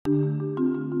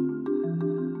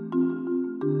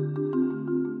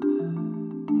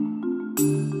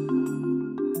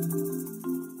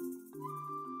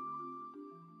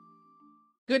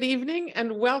Good evening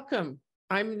and welcome.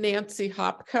 I'm Nancy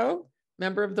Hopko,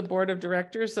 member of the Board of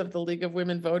Directors of the League of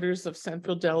Women Voters of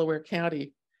Central Delaware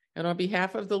County. And on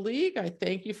behalf of the League, I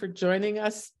thank you for joining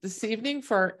us this evening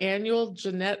for our annual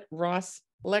Jeannette Ross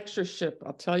lectureship.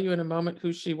 I'll tell you in a moment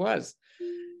who she was.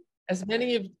 As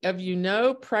many of you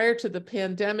know, prior to the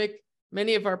pandemic,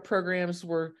 many of our programs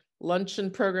were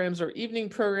luncheon programs or evening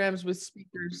programs with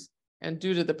speakers. And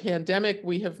due to the pandemic,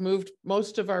 we have moved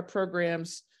most of our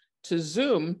programs to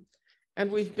Zoom,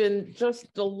 and we've been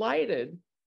just delighted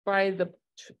by the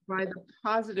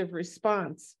positive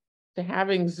response to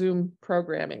having Zoom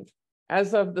programming.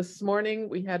 As of this morning,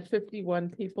 we had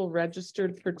 51 people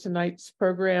registered for tonight's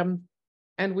program,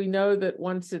 and we know that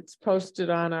once it's posted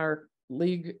on our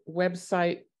League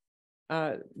website,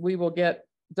 we will get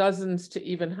dozens to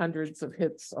even hundreds of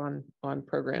hits on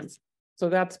programs. So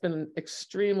that's been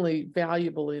extremely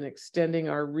valuable in extending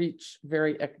our reach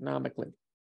very economically.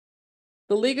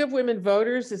 The League of Women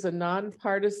Voters is a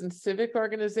nonpartisan civic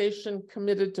organization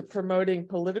committed to promoting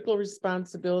political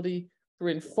responsibility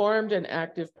through informed and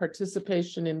active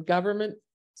participation in government,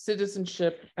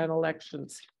 citizenship, and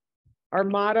elections. Our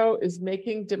motto is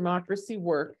making democracy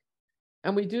work,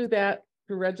 and we do that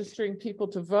through registering people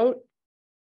to vote,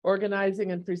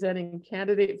 organizing and presenting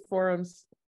candidate forums,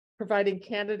 providing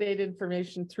candidate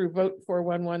information through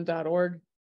vote411.org,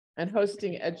 and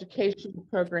hosting education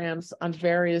programs on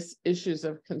various issues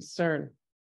of concern.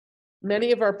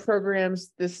 Many of our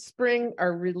programs this spring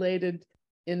are related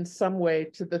in some way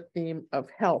to the theme of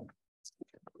health.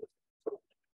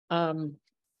 Let's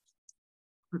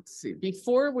see,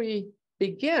 before we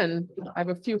begin, I have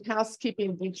a few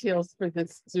housekeeping details for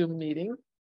this Zoom meeting.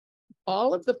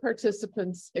 All of the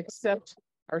participants except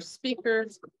our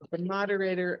speakers, the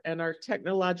moderator, and our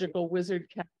technological wizard,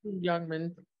 Captain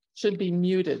Youngman, should be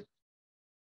muted.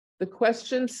 The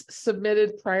questions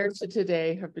submitted prior to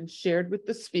today have been shared with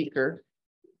the speaker,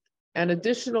 and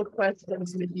additional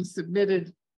questions may be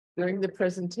submitted during the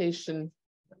presentation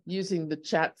using the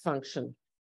chat function.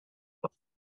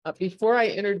 Before I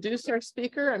introduce our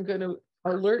speaker, I'm going to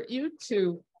alert you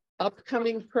to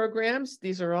upcoming programs.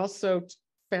 These are also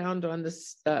found on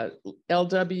the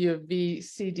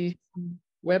LWVCDC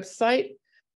website.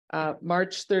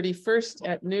 March 31st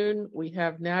at noon, we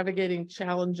have Navigating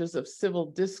Challenges of Civil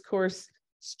Discourse,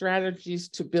 Strategies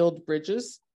to Build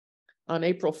Bridges. On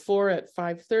April 4 at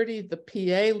 5:30, the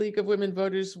PA League of Women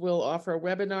Voters will offer a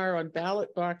webinar on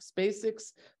ballot box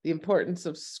basics, the importance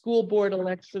of school board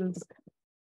elections.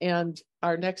 And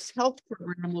our next health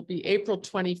program will be April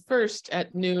 21st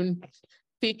at noon,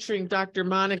 featuring Dr.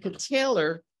 Monica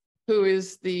Taylor, who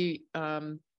is the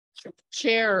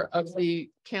chair of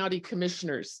the county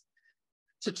commissioners,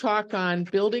 to talk on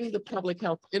building the public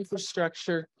health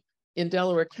infrastructure in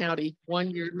Delaware County 1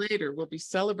 year later. We'll be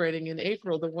celebrating in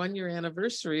April the 1 year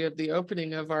anniversary of the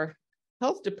opening of our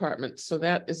health department. So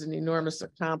that is an enormous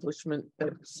accomplishment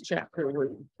that this chapter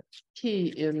was key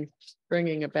in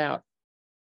bringing about.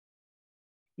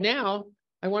 Now,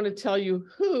 I want to tell you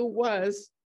who was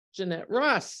Jeannette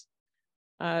Ross.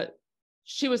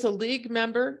 She was a League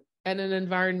member and an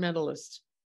environmentalist.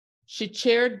 She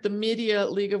chaired the Media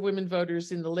League of Women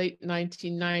Voters in the late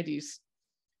 1990s.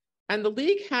 And the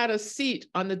League had a seat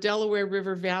on the Delaware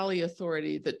River Valley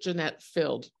Authority that Jeannette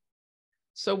filled.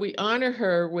 So we honor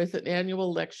her with an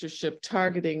annual lectureship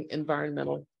targeting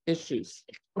environmental issues.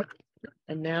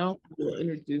 And now we'll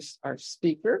introduce our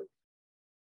speaker.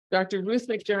 Dr. Ruth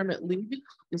McDermott-Levy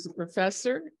is a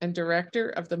professor and director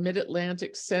of the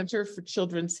Mid-Atlantic Center for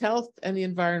Children's Health and the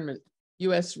Environment,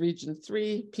 U.S. Region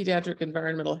 3 Pediatric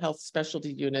Environmental Health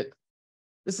Specialty Unit.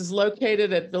 This is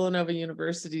located at Villanova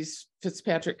University's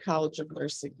Fitzpatrick College of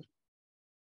Nursing.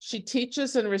 She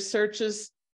teaches and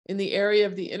researches in the area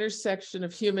of the intersection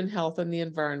of human health and the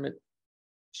environment.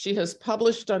 She has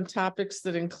published on topics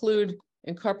that include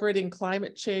incorporating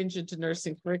climate change into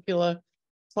nursing curricula,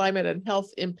 climate and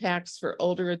health impacts for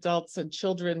older adults and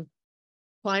children,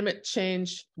 climate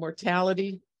change,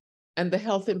 mortality, and the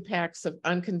health impacts of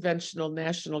unconventional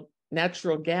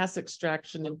natural gas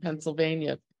extraction in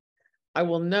Pennsylvania. I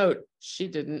will note, she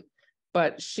didn't,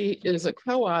 but she is a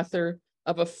co-author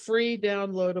of a free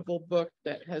downloadable book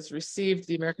that has received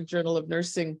the American Journal of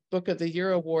Nursing Book of the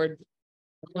Year Award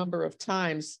a number of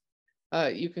times.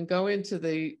 You can go into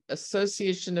the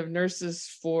Association of Nurses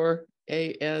for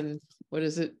AN, what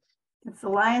is it? It's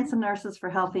Alliance of Nurses for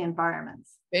Healthy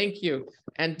Environments. Thank you.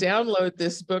 And download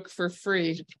this book for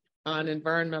free on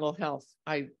environmental health.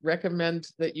 I recommend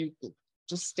that you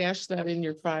just stash that in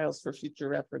your files for future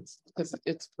reference because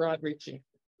it's broad reaching.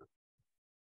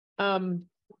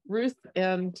 Ruth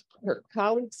and her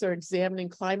colleagues are examining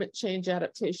climate change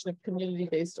adaptation of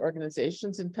community-based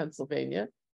organizations in Pennsylvania.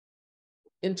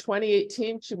 In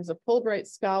 2018, she was a Fulbright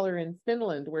Scholar in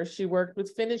Finland, where she worked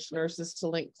with Finnish nurses to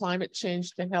link climate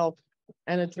change to health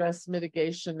and address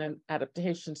mitigation and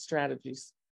adaptation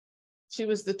strategies. She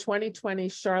was the 2020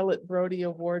 Charlotte Brody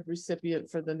Award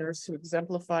recipient for the nurse who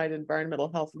exemplified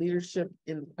environmental health leadership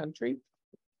in the country.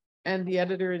 And the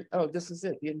editor, this is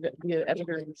it, the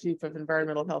editor-in-chief of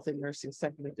Environmental Health in Nursing,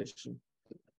 second edition.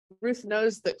 Ruth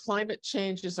knows that climate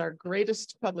change is our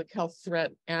greatest public health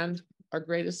threat and our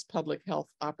greatest public health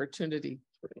opportunity.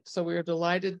 So we are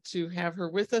delighted to have her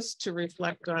with us to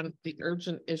reflect on the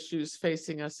urgent issues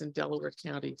facing us in Delaware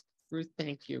County. Ruth,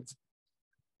 thank you.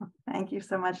 Thank you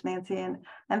so much, Nancy, and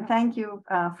thank you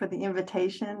for the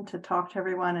invitation to talk to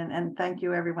everyone, and thank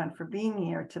you everyone for being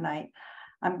here tonight.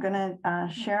 I'm going to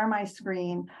share my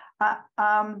screen. I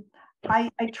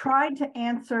tried to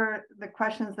answer the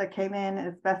questions that came in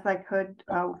as best I could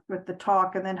with the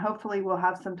talk, and then hopefully we'll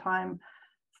have some time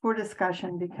for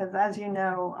discussion, because as you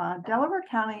know, Delaware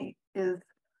County is,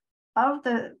 of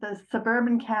the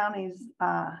suburban counties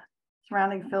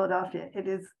surrounding Philadelphia, it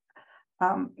is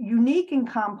unique and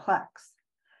complex.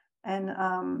 And,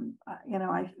 you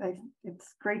know,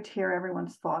 it's great to hear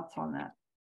everyone's thoughts on that.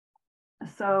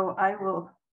 So I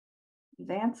will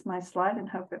advance my slide and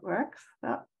hope it works.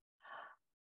 Oh,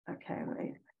 okay,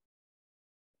 wait.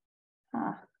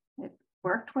 It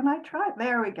worked when I tried.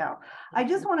 There we go. I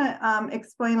just want to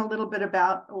explain a little bit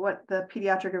about what the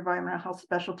Pediatric Environmental Health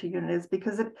Specialty Unit is,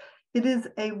 because it is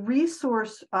a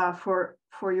resource for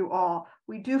you all.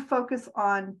 We do focus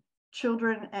on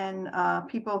children and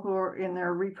people who are in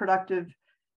their reproductive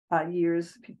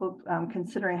years, people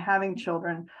considering having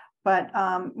children. But,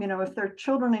 you know, if there are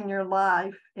children in your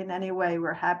life in any way,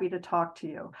 we're happy to talk to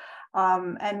you.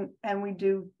 And we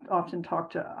do often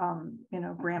talk to, you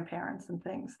know, grandparents and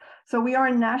things. So we are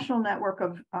a national network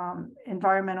of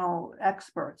environmental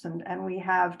experts, and we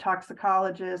have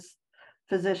toxicologists,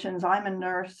 physicians, I'm a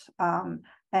nurse,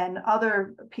 and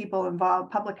other people involved,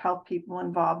 public health people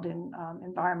involved in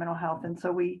environmental health. And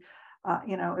so we,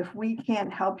 you know, if we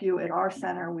can't help you at our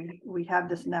center, we have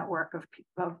this network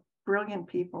of brilliant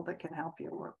people that can help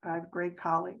you. I have great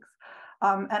colleagues.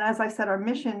 And as I said, our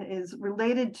mission is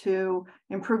related to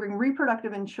improving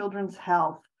reproductive and children's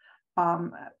health,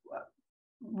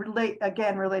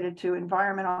 related to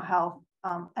environmental health.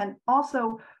 And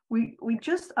also, we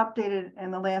just updated in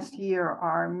the last year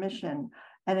our mission,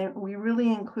 and we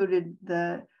really included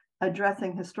the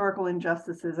addressing historical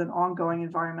injustices and ongoing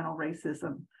environmental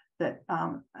racism that,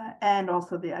 and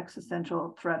also the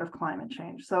existential threat of climate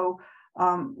change. So,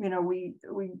 you know, we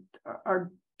are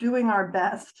doing our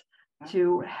best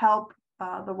to help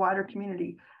the wider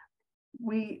community.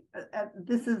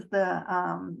 This is the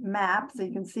map, so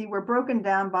you can see we're broken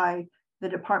down by the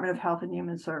Department of Health and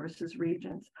Human Services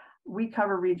regions. We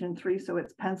cover Region 3, so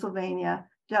it's Pennsylvania,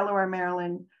 Delaware,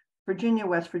 Maryland, Virginia,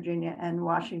 West Virginia, and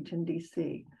Washington,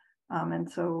 D.C. And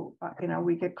so, you know,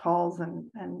 we get calls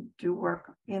and do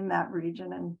work in that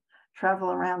region and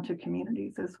travel around to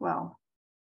communities as well.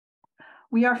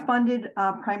 We are funded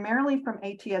primarily from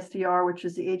ATSDR, which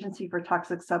is the Agency for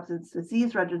Toxic Substance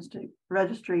Disease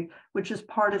Registry, which is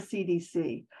part of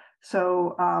CDC.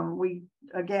 So we,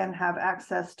 again, have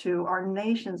access to our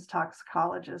nation's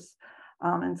toxicologists.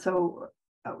 And so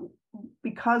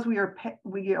because we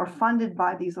are funded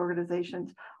by these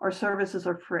organizations, our services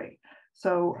are free.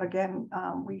 So again,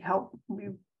 we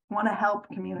want to help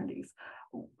communities.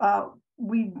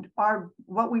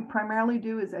 What we primarily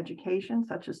do is education,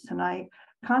 such as tonight.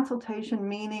 Consultation,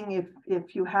 meaning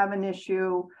if you have an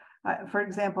issue, for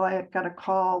example, I got a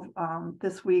call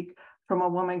this week from a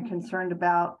woman concerned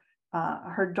about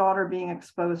her daughter being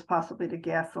exposed possibly to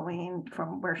gasoline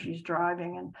from where she's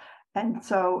driving, and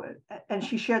so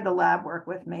she shared the lab work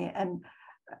with me, and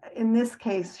in this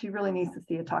case she really needs to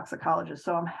see a toxicologist.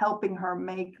 So I'm helping her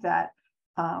make that.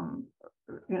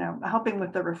 You know, helping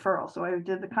with the referral. So I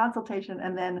did the consultation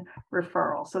and then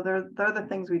referral. So they're the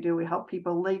things we do. We help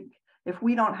people link. If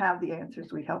we don't have the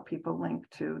answers, we help people link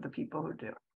to the people who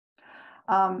do.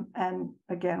 And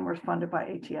again, we're funded by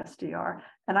ATSDR.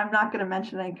 And I'm not going to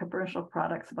mention any commercial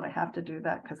products, but I have to do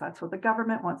that because that's what the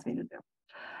government wants me to do.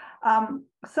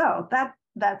 So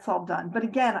that's all done. But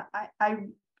again, I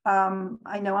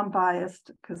know I'm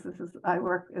biased because I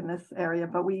work in this area,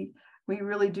 but we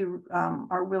really do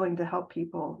are willing to help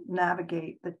people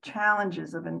navigate the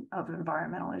challenges of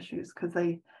environmental issues, because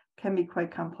they can be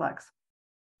quite complex.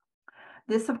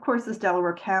 This, of course, is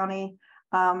Delaware County.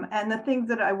 And the things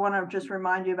that I want to just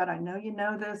remind you about, I know you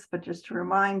know this, but just to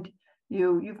remind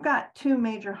you've got two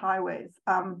major highways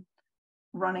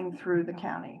running through the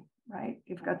county, right?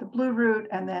 You've got the Blue Route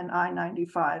and then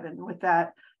I-95, and with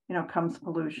that, comes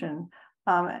pollution.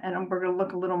 And we're going to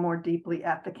look a little more deeply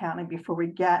at the county before we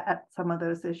get at some of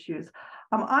those issues.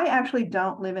 I actually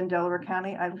don't live in Delaware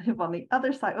County. I live on the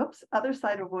other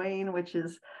side of Wayne, which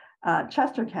is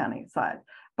Chester County side.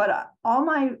 But all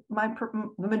the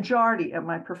majority of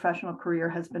my professional career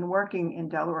has been working in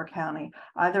Delaware County,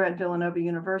 either at Villanova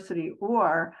University,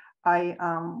 or I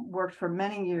worked for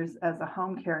many years as a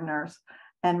home care nurse.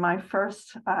 And my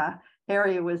first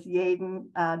area was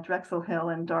Yeadon, Drexel Hill,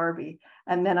 and Darby.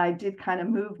 And then I did kind of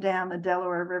move down the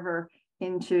Delaware River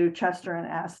into Chester and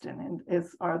Aston,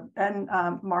 and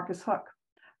Marcus Hook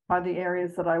are the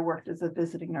areas that I worked as a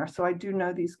visiting nurse. So I do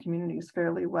know these communities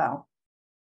fairly well.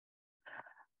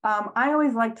 I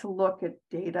always like to look at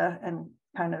data and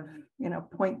kind of,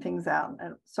 point things out.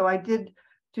 And so I did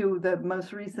do the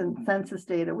most recent census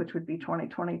data, which would be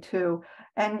 2022.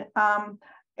 And,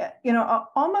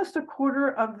 almost a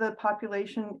quarter of the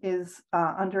population is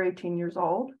under 18 years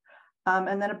old.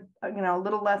 And then, a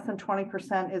little less than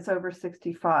 20% is over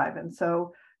 65. And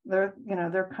so they're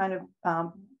kind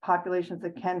of populations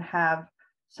that can have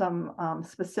some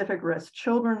specific risks.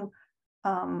 Children,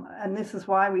 and this is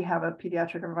why we have a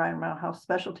pediatric environmental health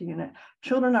specialty unit.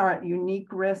 Children are at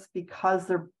unique risk because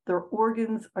their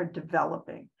organs are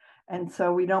developing. And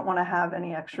so we don't want to have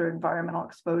any extra environmental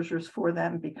exposures for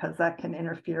them because that can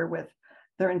interfere with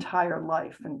their entire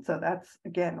life. And so that's,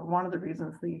 again, one of the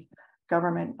reasons the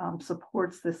government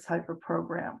supports this type of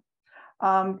program.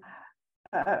 Delaware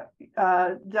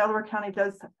County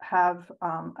does have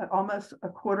almost a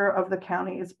quarter of the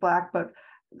county is Black, but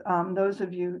those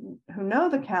of you who know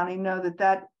the county know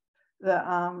that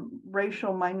the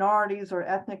racial minorities or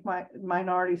ethnic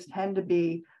minorities tend to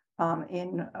be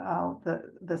in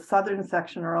the southern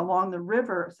section or along the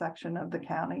river section of the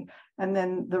county. And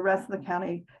then the rest of the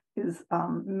county is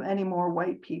many more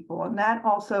white people. And that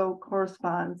also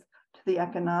corresponds to the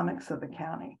economics of the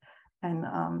county. And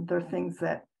there are things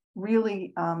that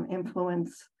really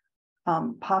influence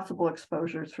possible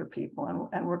exposures for people.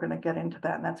 And we're going to get into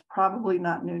that. And that's probably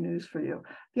not new news for you.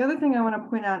 The other thing I want to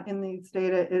point out in these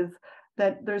data is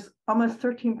that there's almost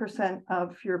 13%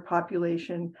 of your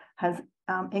population has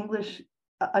English,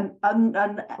 a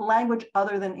language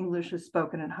other than English is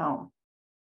spoken at home.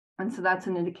 And so that's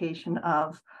an indication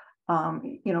of,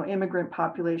 immigrant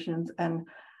populations. And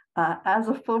as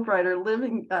a Fulbrighter,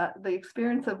 the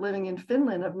experience of living in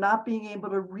Finland, of not being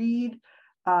able to read,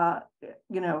 I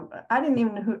didn't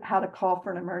even know how to call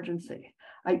for an emergency.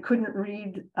 I couldn't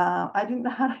read, I didn't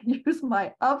know how to use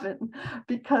my oven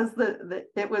because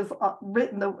it was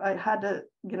written, I had to,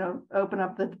 open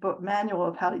up the book manual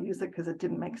of how to use it because it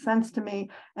didn't make sense to me.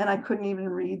 And I couldn't even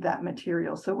read that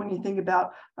material. So when you think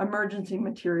about emergency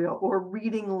material or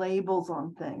reading labels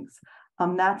on things,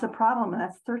 that's a problem. And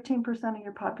that's 13% of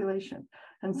your population.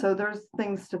 And so there's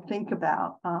things to think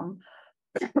about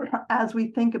as we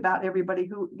think about everybody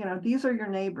who, these are your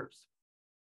neighbors.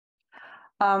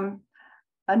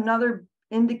 Another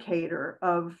indicator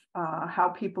of how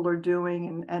people are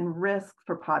doing and risk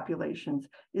for populations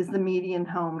is the median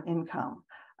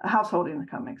household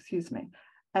income, excuse me.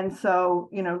 And so,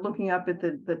 looking up at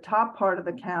the top part of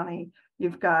the county,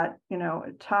 you've got,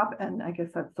 top, and I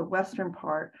guess that's the western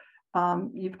part,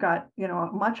 you've got, a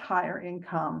much higher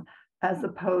income as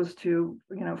opposed to,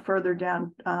 further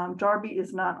down. Darby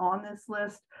is not on this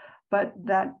list, but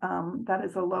that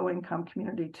is a low income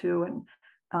community too. And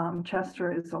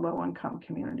Chester is a low income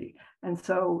community. And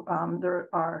so there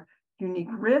are unique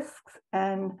risks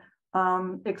and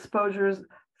exposures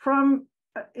from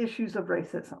issues of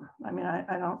racism. I mean,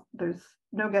 there's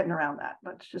no getting around that.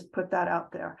 Let's just put that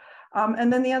out there.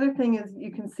 And then the other thing is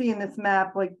you can see in this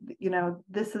map, like,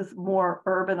 this is more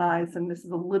urbanized and this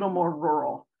is a little more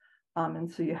rural. And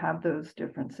so you have those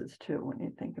differences too when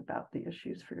you think about the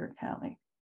issues for your county.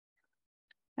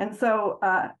 And so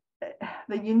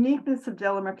the uniqueness of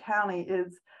Delaware County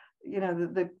is,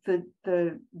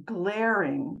 the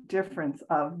glaring difference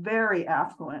of very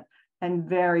affluent and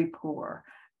very poor.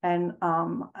 And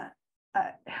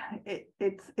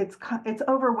it's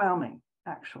overwhelming,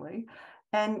 actually.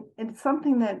 And it's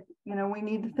something that, we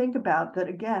need to think about, that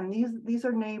again, these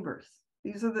are neighbors.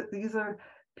 These are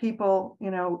people,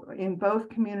 in both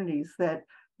communities that,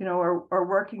 are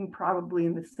working probably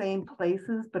in the same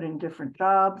places, but in different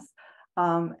jobs.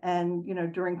 And,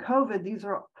 during COVID, these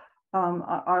are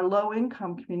our low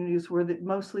income communities were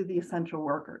mostly the essential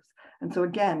workers. And so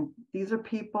again, these are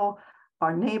people,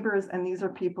 our neighbors, and these are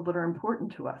people that are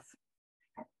important to us.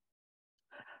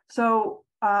 So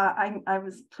I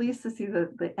was pleased to see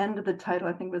the end of the title.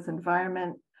 I think it was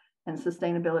Environment and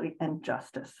Sustainability and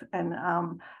Justice. And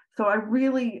so I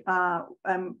really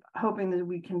am hoping that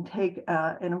we can take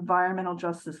an environmental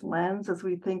justice lens as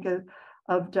we think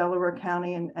of Delaware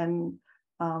County and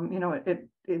you know,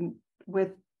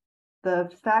 with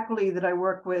the faculty that I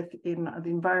work with in the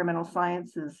environmental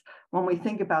sciences, when we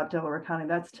think about Delaware County,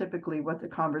 that's typically what the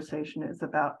conversation is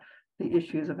about, the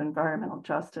issues of environmental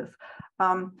justice.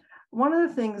 One of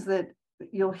the things that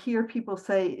you'll hear people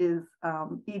say is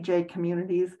EJ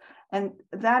communities, and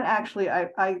that actually,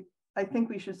 I think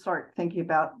we should start thinking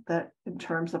about that in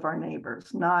terms of our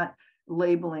neighbors, not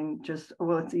labeling just,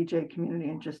 well, it's EJ community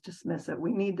and just dismiss it.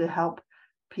 We need to help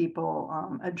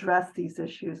people address these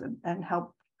issues and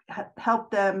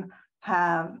help them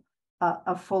have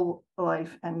a full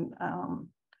life and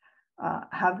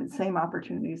have the same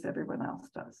opportunities everyone else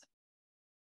does.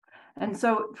 And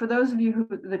so for those of you who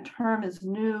the term is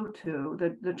new to,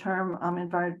 the term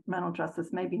environmental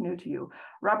justice may be new to you.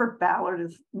 Robert Ballard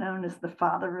is known as the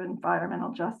father of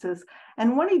environmental justice.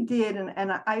 And what he did,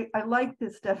 and I like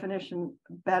this definition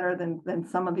better than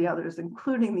some of the others,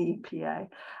 including the EPA,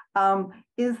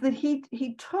 is that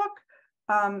he took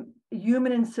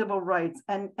human and civil rights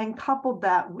and coupled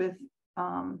that with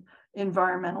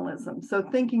environmentalism. So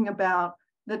thinking about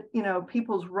that, you know,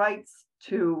 people's rights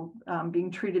to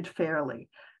being treated fairly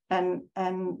and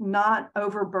not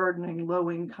overburdening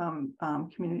low-income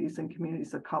communities and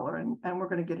communities of color. And we're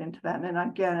going to get into that. And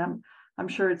again, I'm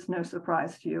sure it's no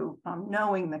surprise to you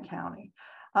knowing the county.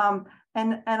 And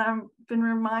I've been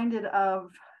reminded of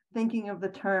thinking of the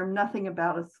term "nothing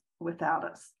about us without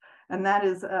us." And that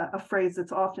is a phrase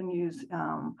that's often used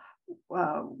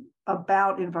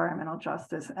about environmental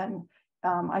justice. And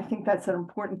I think that's an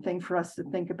important thing for us to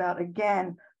think about,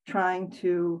 again, trying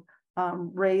to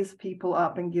raise people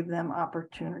up and give them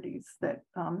opportunities that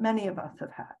many of us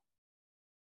have had.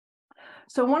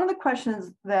 So one of the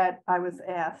questions that I was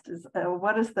asked is,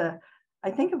 what are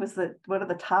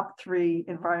the top 3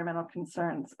 environmental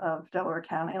concerns of Delaware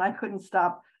County? And I couldn't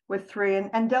stop with 3.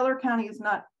 And Delaware County is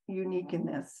not unique in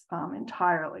this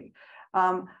entirely.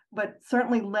 But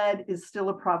certainly lead is still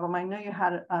a problem. I know you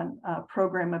had a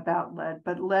program about lead,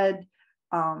 but lead,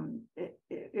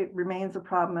 it remains a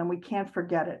problem and we can't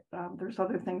forget it. There's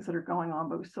other things that are going on,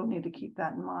 but we still need to keep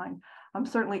that in mind.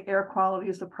 Certainly air quality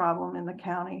is a problem in the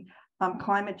county.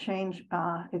 Climate change,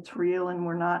 it's real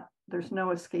and there's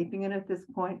no escaping it at this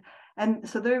point. And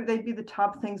so they'd be the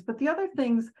top things. But the other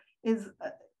things is,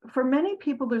 for many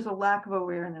people, there's a lack of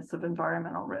awareness of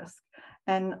environmental risk.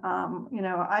 And, you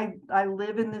know, I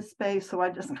live in this space, so I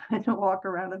just kind of walk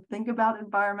around and think about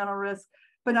environmental risk,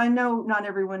 but I know not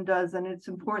everyone does. And it's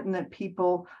important that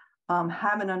people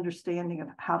have an understanding of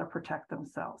how to protect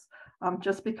themselves.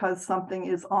 Just because something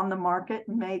is on the market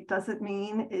doesn't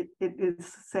mean it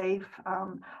is safe,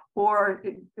 or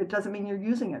it doesn't mean you're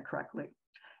using it correctly.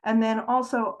 And then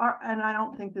also, and I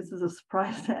don't think this is a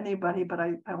surprise to anybody, but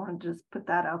I want to just put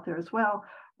that out there as well.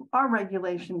 Our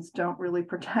regulations don't really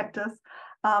protect us,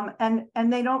 and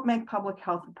they don't make public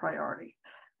health a priority,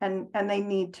 and they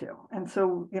need to. And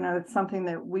so, you know, it's something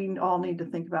that we all need to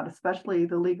think about, especially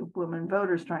the League of Women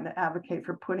Voters trying to advocate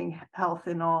for putting health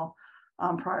in all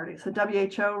priorities. So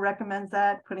WHO recommends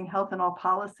that, putting health in all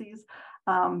policies,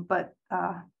 but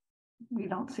we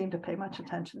don't seem to pay much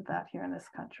attention to that here in this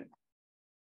country.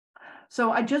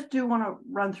 So I just do want to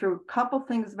run through a couple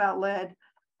things about lead,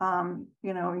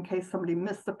 you know, in case somebody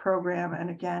missed the program. And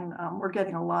again, we're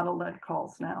getting a lot of lead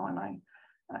calls now, and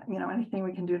you know, anything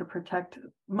we can do to protect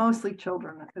mostly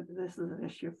children, this is an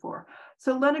issue for.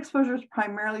 So lead exposure is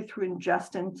primarily through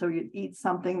ingestion. So you eat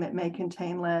something that may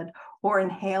contain lead, or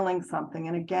inhaling something.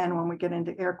 And again, when we get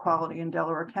into air quality in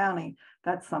Delaware County,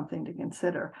 that's something to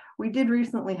consider. We did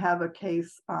recently have a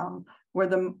case where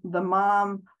the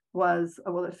mom was,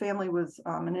 well, the family was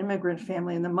an immigrant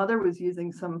family, and the mother was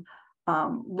using some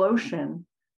lotion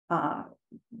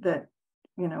that,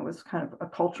 you know, was kind of a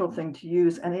cultural thing to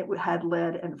use, and it had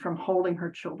lead, and from holding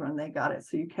her children, they got it.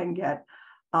 So you can get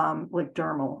like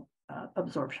dermal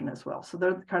absorption as well. So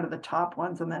they're kind of the top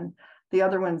ones, and then the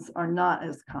other ones are not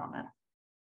as common.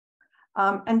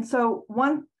 And so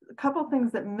a couple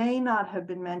things that may not have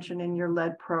been mentioned in your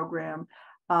lead program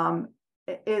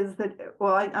is that,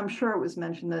 well, I'm sure it was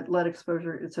mentioned that lead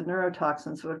exposure, it's a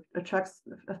neurotoxin, so it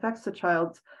affects the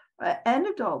child's and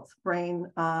adults' brain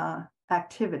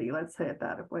activity, let's say it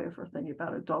that way, if we're thinking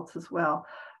about adults as well.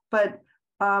 But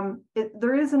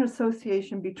there is an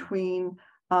association between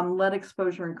lead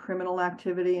exposure and criminal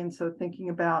activity. And so thinking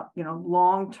about, you know,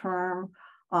 long-term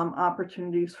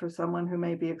opportunities for someone who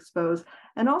may be exposed.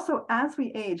 And also, as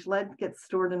we age, lead gets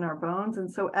stored in our bones.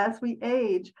 And so as we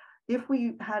age, if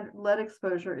we had lead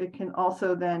exposure, it can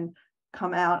also then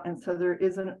come out. And so there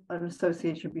is an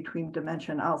association between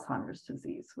dementia and Alzheimer's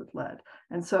disease with lead.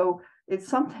 And so it's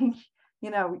something,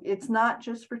 it's not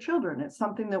just for children. It's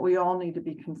something that we all need to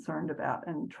be concerned about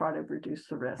and try to reduce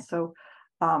the risk. So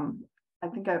I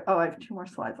think I have 2 more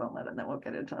slides on lead, and then we'll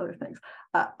get into other things.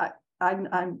 I'm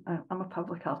a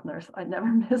public health nurse. I never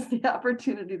miss the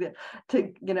opportunity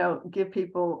to give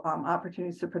people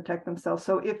opportunities to protect themselves.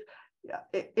 So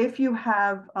if you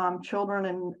have children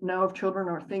and know of children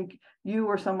or think you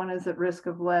or someone is at risk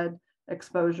of lead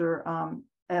exposure,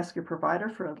 ask your provider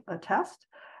for a test.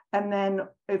 And then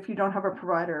if you don't have a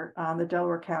provider, the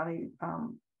Delaware County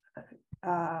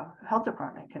Health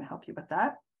Department can help you with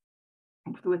that,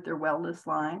 with their wellness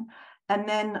line. And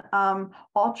then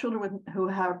all children who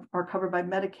are covered by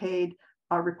Medicaid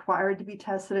are required to be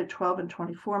tested at 12 and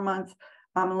 24 months.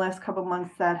 In the last couple of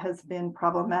months, that has been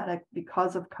problematic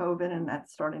because of COVID, and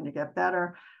that's starting to get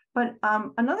better. But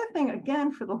another thing,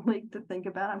 again, for the league to think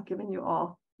about, I'm giving you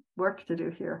all work to do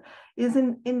here, is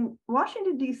in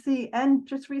Washington, D.C., and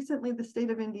just recently the state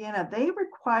of Indiana, they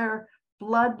require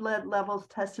blood lead levels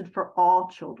tested for all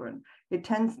children. They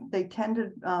tend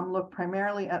to look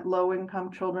primarily at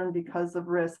low-income children because of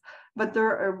risk, but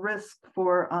they're a risk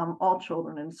for all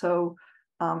children. And so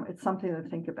it's something to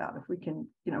think about. If we can,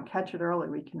 catch it early,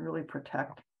 we can really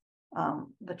protect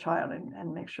the child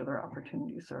and make sure their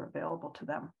opportunities are available to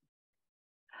them.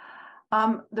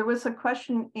 There was a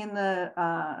question in the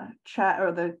chat,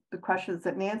 or the questions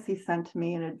that Nancy sent to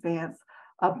me in advance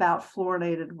about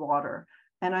fluorinated water.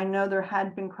 And I know there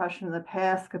had been questions in the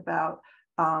past about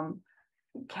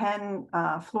can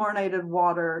fluorinated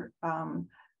water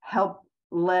help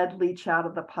lead leach out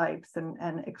of the pipes and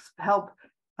help.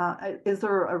 Is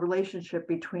there a relationship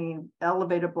between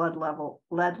elevated lead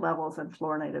levels and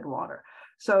fluorinated water?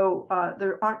 So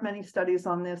there aren't many studies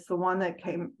on this. The one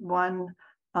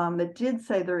that did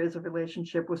say there is a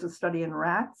relationship was a study in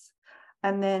rats.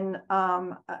 And then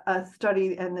a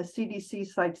study, and the CDC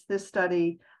cites this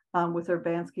study with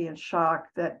Urbanski and Schock,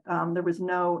 that there was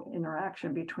no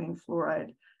interaction between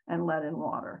fluoride and lead in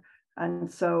water.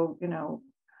 And so,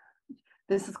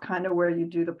 this is kind of where you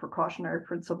do the precautionary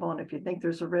principle. And if you think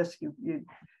there's a risk, you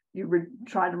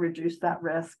try to reduce that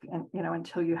risk, and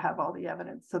until you have all the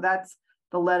evidence. So that's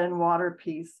the lead in water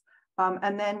piece.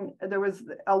 And then there was,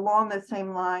 along the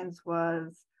same lines,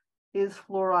 is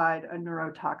fluoride a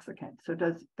neurotoxicant? So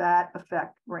does that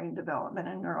affect brain development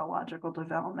and neurological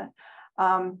development?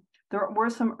 There were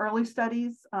some early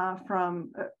studies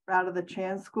from out of the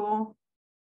Chan School,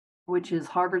 which is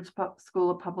Harvard's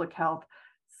School of Public Health,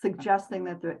 suggesting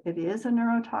that it is a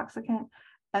neurotoxicant.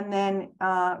 And then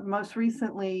most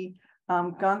recently,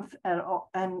 Guntz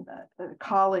and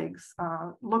colleagues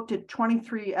looked at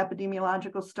 23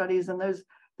 epidemiological studies, and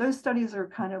those studies are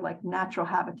kind of like natural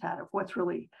habitat of what's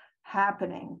really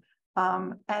happening.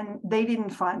 And they didn't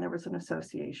find there was an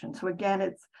association. So again,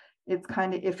 it's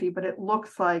kind of iffy, but it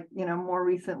looks like, more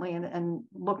recently and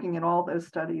looking at all those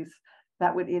studies,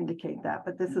 that would indicate that.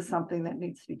 But this is something that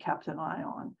needs to be kept an eye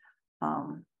on.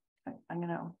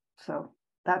 So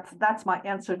that's my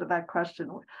answer to that question.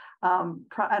 And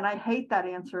I hate that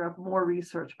answer of more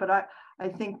research, but I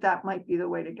think that might be the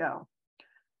way to go.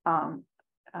 And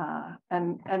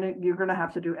you're going to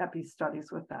have to do epi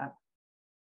studies with that.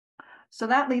 So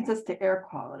that leads us to air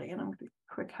quality. And I'm going to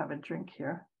quick have a drink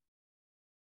here.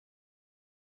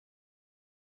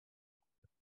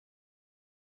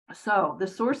 So the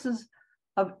sources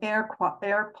of air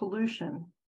pollution,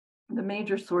 the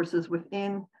major sources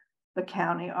within the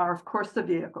county are, of course, the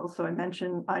vehicles. So I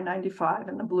mentioned I-95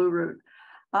 and the Blue Route.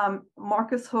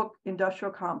 Marcus Hook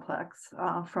Industrial Complex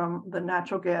from the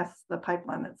natural gas, the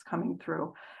pipeline that's coming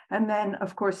through. And then,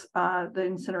 of course, the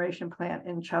incineration plant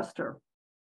in Chester.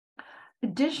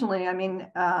 Additionally,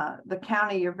 the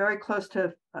county, you're very close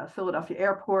to Philadelphia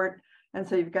Airport. And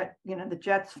so you've got, the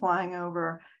jets flying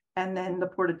over, and then the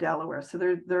Port of Delaware.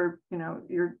 So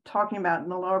you're talking about in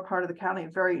the lower part of the county, a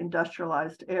very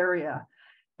industrialized area.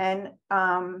 And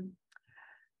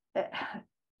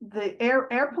the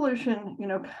air pollution,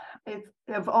 it's,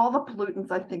 of all the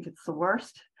pollutants, I think it's the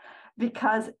worst,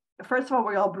 because first of all,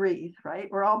 we all breathe, right?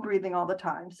 We're all breathing all the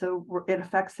time. So it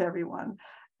affects everyone.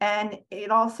 And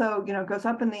it also, goes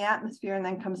up in the atmosphere and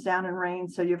then comes down in rain.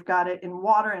 So you've got it in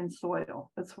water and soil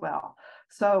as well.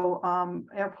 So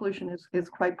air pollution is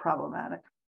quite problematic.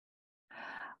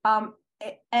 And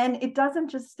it doesn't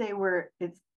just stay where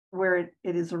it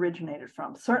is originated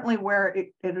from. Certainly where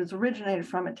it is originated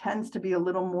from, it tends to be a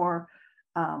little more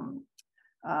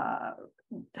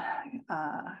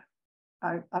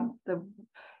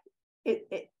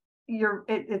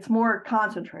it's more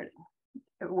concentrated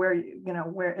where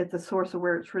where it's the source of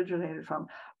where it's originated from,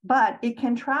 but it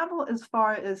can travel as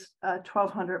far as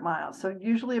 1,200 miles. So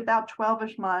usually about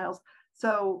 12-ish miles.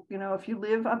 So, if you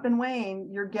live up in Wayne,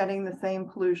 you're getting the same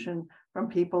pollution from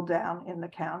people down in the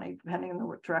county, depending on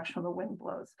the direction of the wind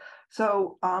blows.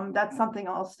 So that's something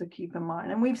else to keep in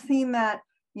mind. And we've seen that,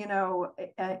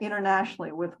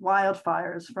 internationally with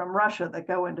wildfires from Russia that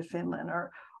go into Finland,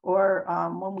 or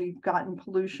when we've gotten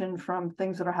pollution from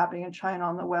things that are happening in China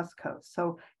on the West Coast.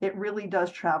 So it really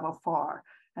does travel far.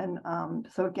 And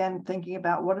so again, thinking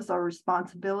about what is our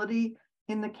responsibility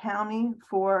in the county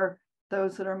for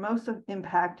those that are most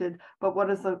impacted, but what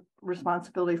is the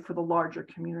responsibility for the larger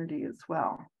community as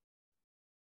well.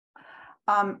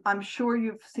 I'm sure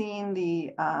you've seen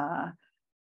the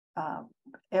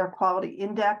air quality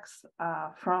index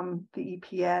from the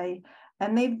EPA,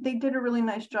 and they did a really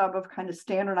nice job of kind of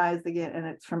standardizing it, and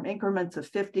it's from increments of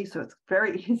 50, so it's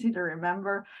very easy to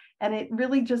remember, and it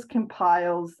really just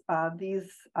compiles these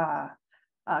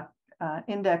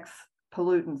index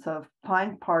pollutants of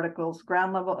fine particles,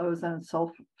 ground level ozone,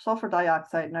 sulfur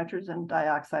dioxide, nitrogen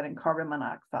dioxide, and carbon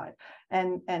monoxide,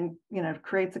 and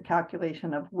creates a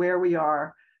calculation of where we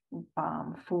are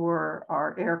for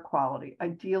our air quality.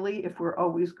 Ideally, if we're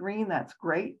always green, that's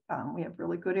great. We have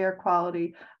really good air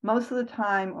quality. Most of the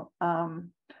time,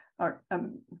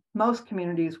 most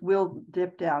communities will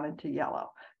dip down into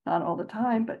yellow. Not all the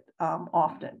time, but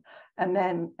often.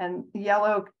 And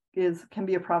yellow can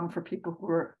be a problem for people who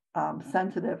are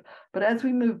sensitive. But as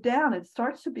we move down, it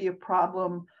starts to be a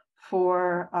problem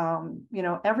for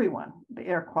everyone, the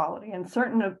air quality, and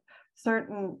certain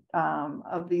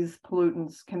of these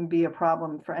pollutants can be a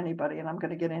problem for anybody, and I'm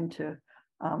going to get into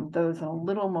those in a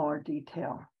little more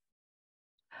detail.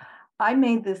 I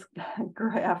made this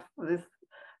graph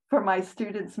for my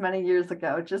students many years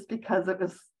ago, just because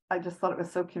I just thought it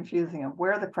was so confusing of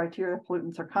where the criteria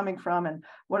pollutants are coming from and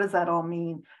what does that all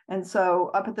mean. And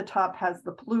so up at the top has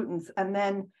the pollutants, and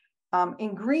then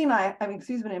in green,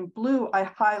 in blue, I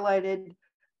highlighted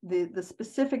the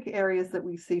specific areas that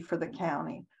we see for the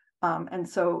county. And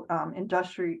so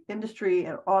industry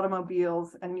and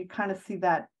automobiles, and you kind of see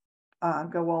that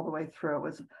go all the way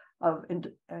through of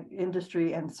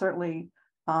industry, and certainly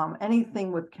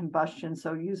anything with combustion.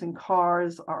 So using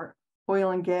cars or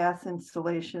oil and gas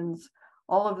installations,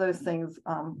 all of those things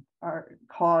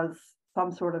cause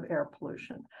some sort of air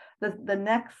pollution. The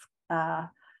next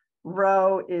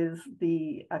row is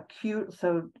the acute,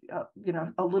 so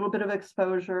a little bit of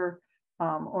exposure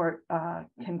or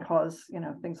can cause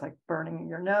things like burning in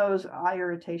your nose, eye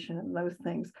irritation, and those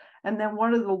things. And then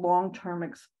what are the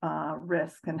long-term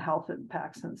risks and health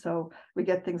impacts? And so we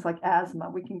get things like asthma,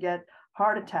 we can get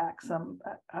heart attacks,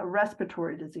 a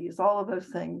respiratory disease, all of those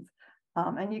things.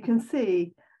 And you can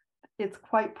see it's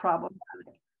quite problematic.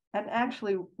 And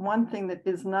actually, one thing that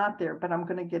is not there, but I'm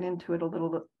going to get into it a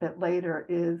little bit later,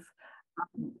 is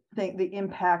the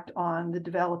impact on the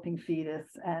developing fetus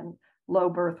and low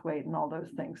birth weight and all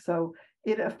those things. So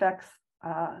it affects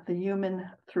the human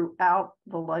throughout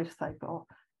the life cycle.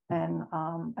 And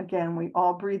again, we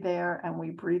all breathe air, and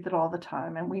we breathe it all the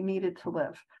time, and we need it to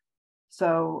live.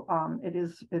 So it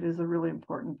is a really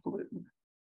important pollutant.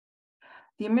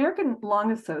 The American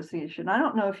Lung Association, I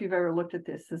don't know if you've ever looked at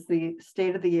this, is the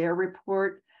State of the Air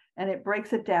report, and it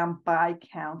breaks it down by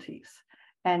counties.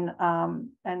 And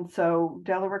so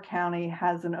Delaware County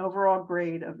has an overall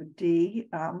grade of a D,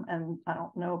 and I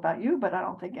don't know about you, but I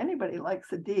don't think anybody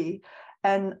likes a D.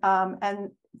 And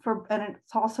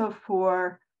it's also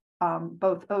for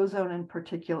both ozone and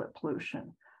particulate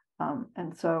pollution.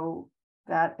 And so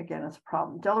that again is a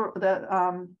problem.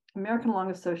 The American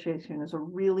Lung Association is a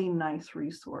really nice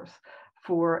resource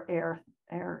for air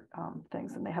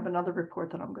things, and they have another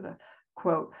report that I'm going to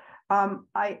quote.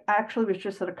 I actually was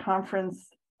just at a conference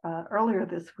earlier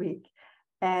this week,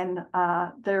 and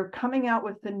they're coming out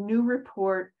with the new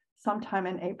report sometime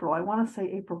in April. I want to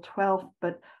say April 12th,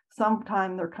 but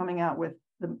sometime they're coming out with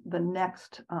the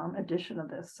next edition of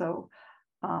this. So,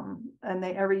 and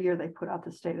every year they put out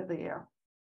the state of the air.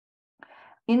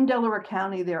 In Delaware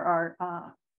County, there are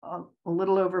a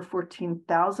little over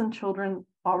 14,000 children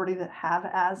already that have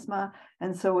asthma.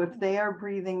 And so if they are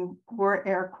breathing poor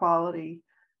air quality,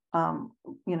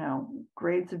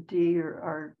 grades of D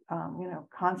or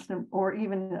constant, or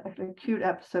even an acute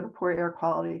episode of poor air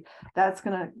quality, that's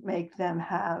going to make them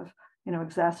have,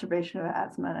 exacerbation of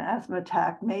asthma, and an asthma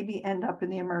attack, maybe end up in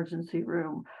the emergency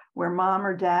room where mom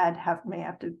or dad may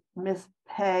have to miss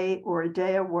pay or a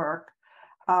day of work,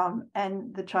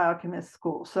 and the child can miss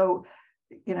school. So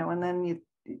you know, and then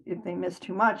if they miss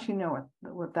too much, you know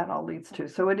what that all leads to.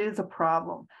 So it is a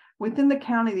problem. Within the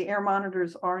county, the air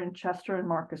monitors are in Chester and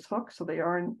Marcus Hook, so they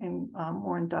are in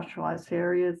more industrialized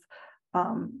areas.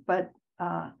 But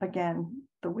again,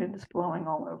 the wind is blowing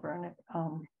all over, and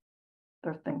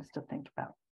there are things to think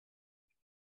about.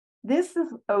 This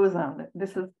is ozone.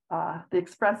 This is the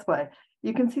expressway.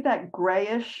 You can see that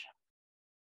grayish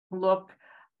look,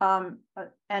 and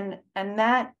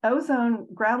that ozone,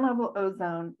 ground level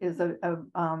ozone, is a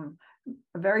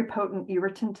very potent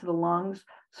irritant to the lungs.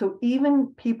 So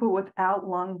even people without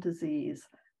lung disease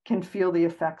can feel the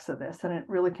effects of this, and it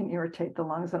really can irritate the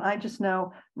lungs. And I just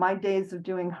know my days of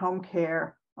doing home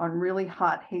care on really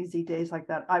hot, hazy days like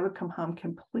that, I would come home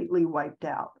completely wiped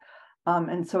out.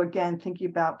 And so again, thinking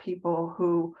about people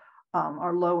who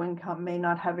are low income, may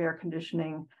not have air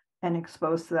conditioning and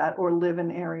exposed to that, or live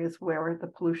in areas where the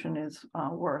pollution is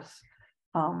worse.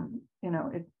 You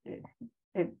know,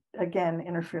 it again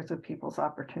interferes with people's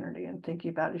opportunity and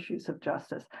thinking about issues of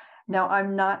justice. Now,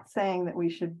 I'm not saying that we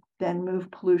should then move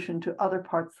pollution to other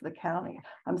parts of the county.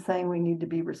 I'm saying we need to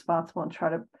be responsible and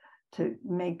try to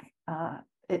make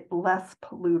it less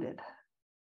polluted.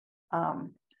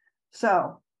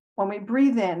 So when we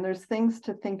breathe in, there's things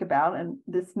to think about, and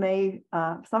this may,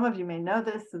 some of you may know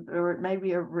this, or it may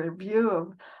be a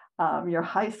review of your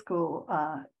high school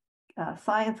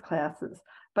science classes.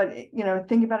 But you know,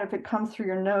 think about if it comes through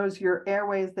your nose, your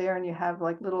airway is there, and you have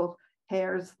like little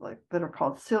hairs like that are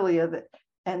called cilia,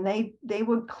 and they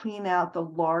would clean out the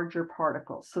larger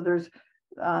particles. So there's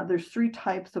 3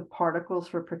 types of particles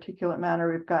for particulate matter.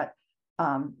 We've got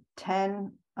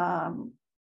 10,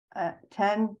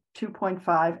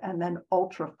 2.5, and then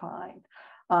ultrafine.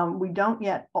 We don't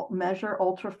yet measure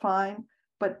ultrafine,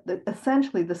 but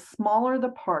essentially the smaller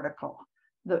the particle,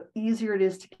 the easier it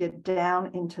is to get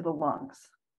down into the lungs.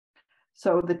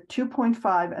 So the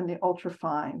 2.5 and the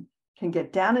ultrafine can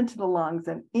get down into the lungs,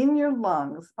 and in your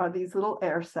lungs are these little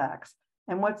air sacs.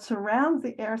 And what surrounds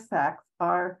the air sacs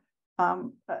are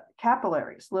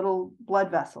capillaries, little blood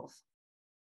vessels.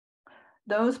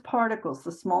 Those particles,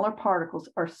 the smaller particles,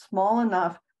 are small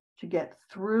enough to get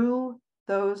through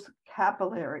those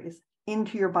capillaries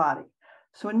into your body.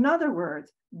 So in other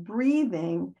words,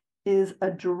 breathing is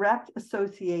a direct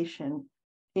association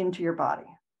into your body.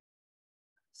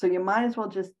 So you might as well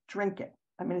just drink it.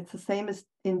 I mean, it's the same as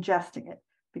ingesting it,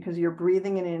 because you're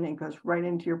breathing it in and it goes right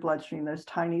into your bloodstream, those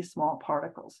tiny small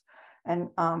particles. And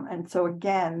so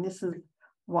again, this is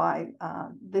why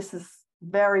this is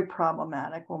very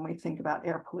problematic when we think about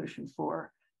air pollution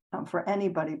for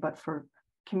anybody, but for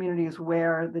communities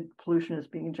where the pollution is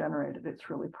being generated, it's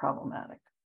really problematic.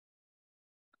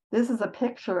 This is a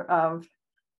picture of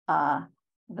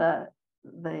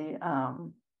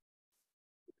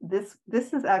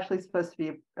this is actually supposed to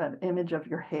be an image of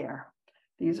your hair.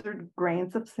 These are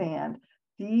grains of sand.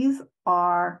 These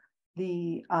are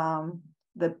the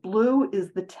blue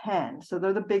is the 10. So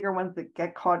they're the bigger ones that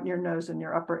get caught in your nose and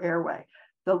your upper airway.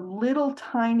 The little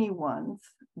tiny ones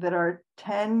that are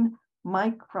 10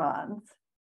 microns,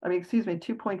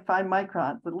 2.5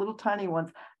 microns, the little tiny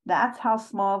ones, that's how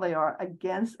small they are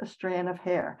against a strand of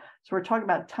hair. So we're talking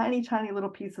about tiny, tiny little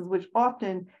pieces, which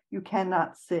often you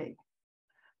cannot see.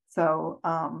 So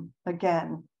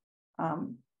again,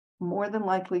 more than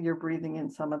likely you're breathing in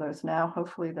some of those now.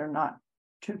 Hopefully they're not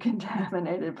too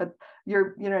contaminated, but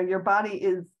your body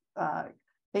is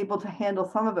able to handle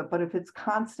some of it. But if it's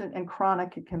constant and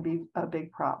chronic, it can be a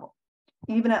big problem,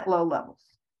 even at low levels.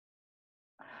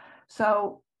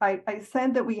 So I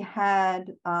said that we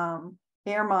had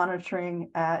air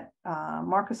monitoring at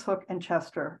Marcus Hook and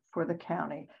Chester for the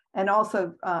county. And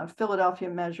also Philadelphia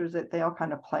measures it. They all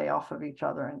kind of play off of each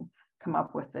other and come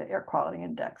up with the air quality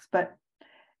index. But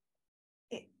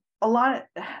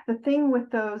the thing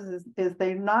with those is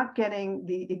they're not getting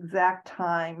the exact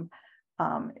time.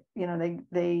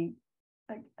 They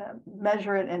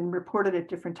measure it and report it at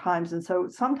different times. And so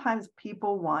sometimes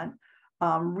people want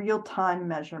real-time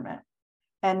measurement.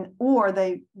 Or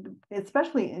they,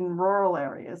 especially in rural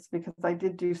areas, because I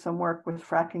did do some work with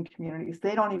fracking communities,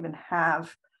 they don't even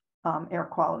have air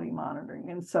quality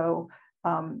monitoring. And so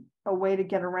a way to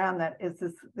get around that is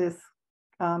this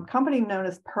company known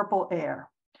as Purple Air.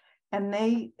 And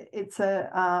it's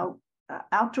a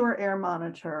outdoor air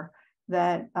monitor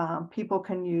that people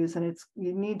can use, and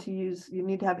you need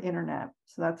to have internet.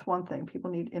 So that's one thing, people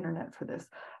need internet for this.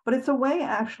 But it's a way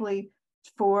actually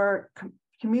for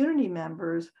community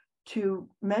members to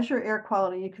measure air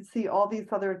quality. You can see all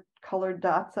these other colored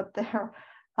dots up there,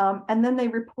 and then they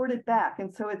report it back.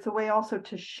 And so it's a way also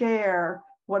to share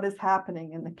what is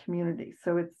happening in the community.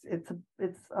 So it's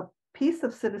piece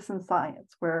of citizen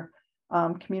science where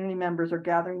community members are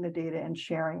gathering the data and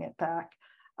sharing it back.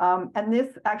 And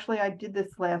this, actually, I did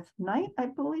this last night, I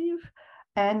believe.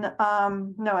 And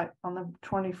no, on the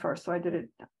 21st. So I did it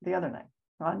the other night,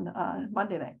 on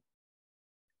Monday night.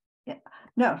 Yeah,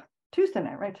 no, Tuesday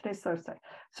night, right? Today's Thursday.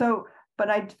 So, but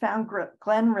I found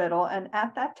Glen Riddle, and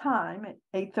at that time, at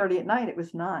 8:30 at night, it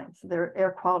was 9. So their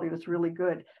air quality was really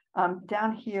good.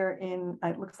 Down here in,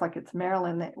 it looks like it's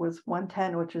Maryland, it was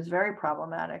 110, which is very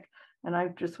problematic. And I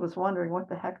just was wondering what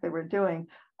the heck they were doing.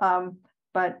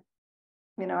 But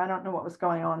you know, I don't know what was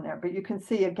going on there, but you can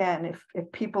see again,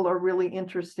 if people are really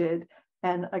interested,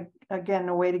 and again,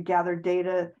 a way to gather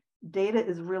data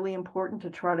is really important to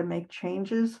try to make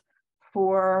changes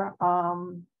for,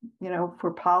 you know,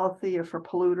 for policy or for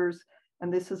polluters.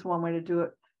 And this is one way to do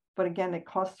it. But again, it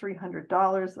costs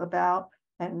 $300 about,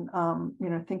 and, you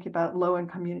know, think about low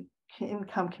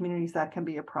income communities, that can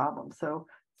be a problem. So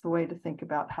it's a way to think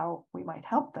about how we might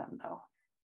help them though.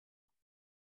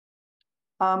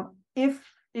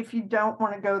 If you don't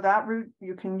want to go that route,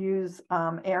 you can use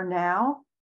Air Now.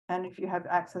 And if you have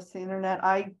access to the internet,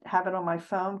 I have it on my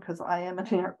phone because I am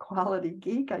an air quality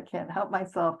geek. I can't help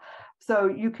myself. So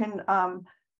you can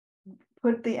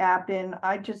put the app in.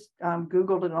 I just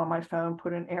Googled it on my phone,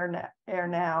 put in Air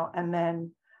Now, and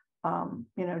then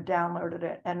you know, downloaded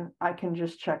it. And I can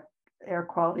just check air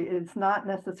quality. It's not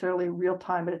necessarily real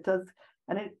time, but it does.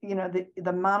 And it, you know,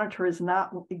 the monitor is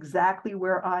not exactly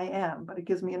where I am, but it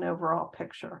gives me an overall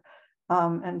picture.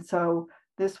 And so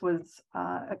this was,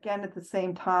 again, at the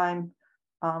same time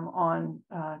on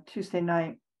Tuesday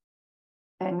night.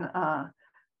 And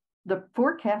the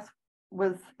forecast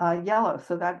was yellow.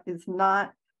 So that is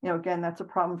not, you know, again, that's a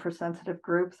problem for sensitive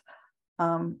groups.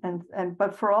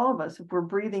 But for all of us, if we're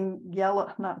breathing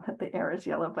yellow, not that the air is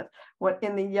yellow, but what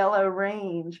in the yellow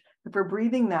range, if we're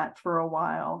breathing that for a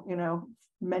while, you know,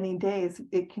 many days,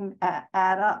 it can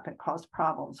add up and cause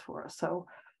problems for us. So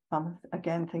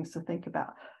again, things to think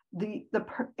about. The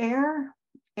Air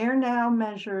Now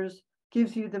measures,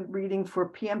 gives you the reading for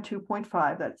PM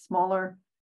 2.5, that's smaller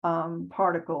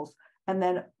particles, and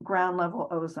then ground level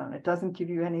ozone. It doesn't give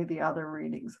you any of the other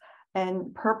readings.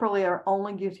 And purple air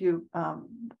only gives you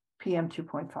PM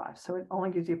 2.5. So it only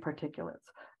gives you particulates.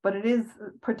 But it is,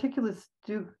 particulates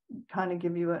do kind of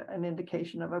give you an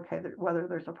indication of, okay, whether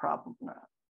there's a problem or not.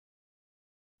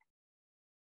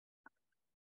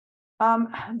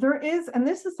 There is, and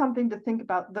this is something to think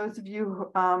about, those of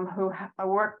you who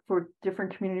work for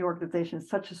different community organizations,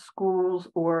 such as schools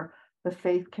or the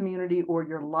faith community or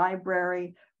your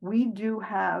library. We do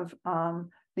have, the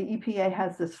EPA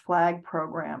has this flag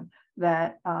program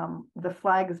that the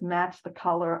flags match the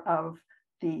color of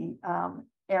the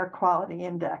air quality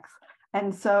index.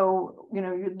 And so, you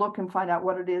know, you look and find out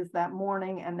what it is that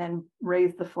morning and then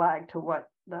raise the flag to what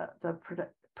the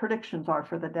predictions are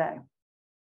for the day.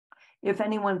 If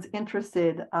anyone's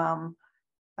interested,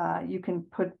 you can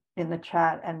put in the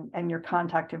chat and your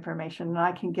contact information, and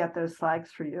I can get those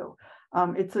flags for you.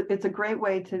 It's a great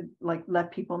way to like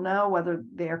let people know whether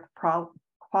their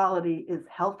quality is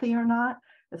healthy or not,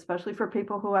 especially for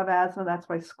people who have asthma. That's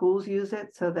why schools use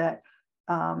it, so that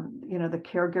you know, the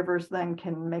caregivers then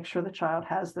can make sure the child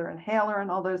has their inhaler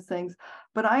and all those things.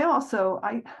 But I also,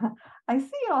 I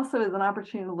see also as an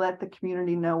opportunity to let the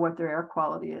community know what their air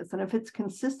quality is. And if it's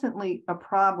consistently a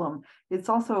problem, it's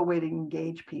also a way to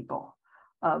engage people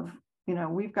of, you know,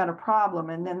 we've got a problem,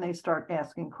 and then they start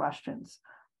asking questions.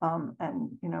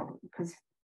 And, you know, because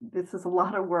this is a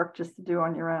lot of work just to do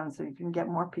on your own, so you can get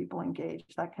more people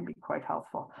engaged. That can be quite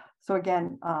helpful. So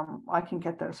again, I can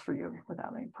get those for you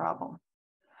without any problem.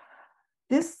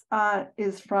 This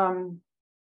is from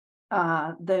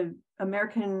the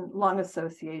American Lung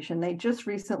Association. They just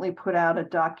recently put out a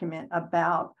document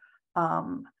about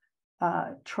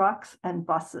trucks and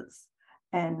buses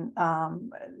and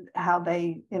how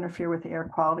they interfere with the air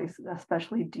quality,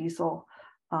 especially diesel,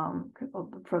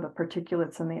 for the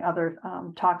particulates and the other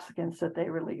toxicants that they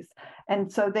release.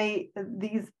 And so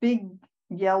these big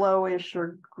yellowish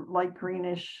or light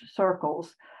greenish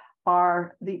circles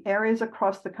are the areas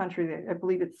across the country. I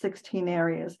believe it's 16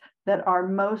 areas that are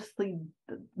most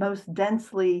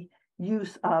densely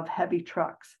use of heavy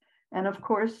trucks. And of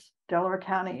course, Delaware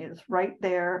County is right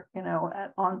there, you know,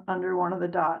 under one of the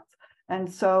dots.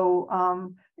 And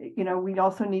so, you know, we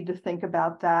also need to think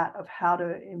about that, of how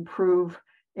to improve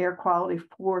air quality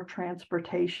for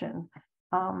transportation,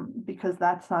 because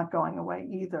that's not going away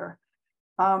either.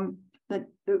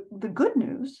 The good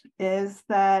news is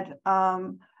that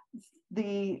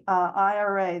the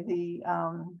IRA, the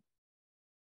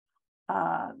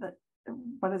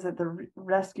what is it, the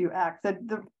Rescue Act,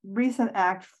 the recent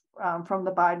act from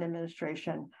the Biden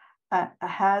administration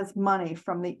has money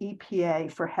from the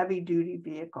EPA for heavy duty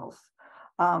vehicles.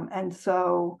 And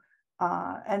so,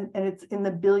 and it's in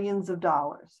the billions of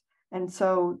dollars. And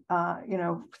so, you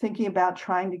know, thinking about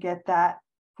trying to get that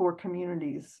for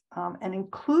communities, and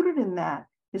included in that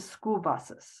is school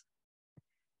buses.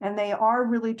 And they are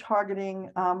really targeting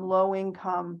low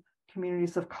income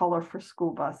communities of color for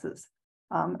school buses.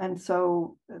 And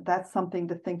so that's something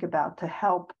to think about to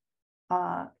help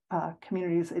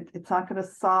communities. It's not going to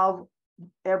solve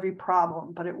every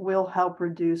problem, but it will help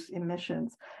reduce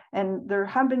emissions. And there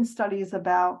have been studies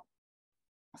about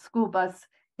school bus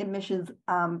emissions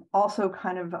also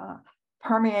kind of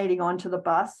permeating onto the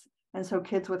bus. And so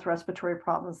kids with respiratory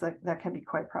problems, that can be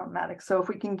quite problematic. So if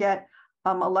we can get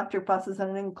electric buses,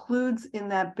 and it includes in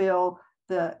that bill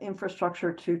the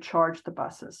infrastructure to charge the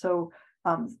buses. So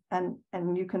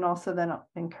and you can also then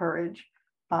encourage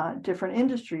different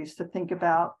industries to think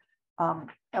about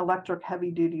electric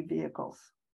heavy duty vehicles.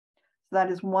 So that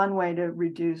is one way to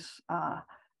reduce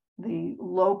the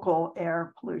local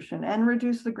air pollution and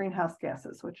reduce the greenhouse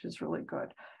gases, which is really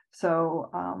good. So,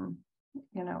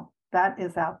 you know, that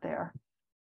is out there.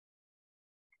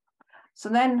 So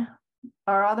then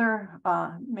our other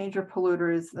major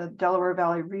polluter is the Delaware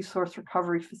Valley Resource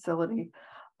Recovery Facility,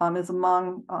 is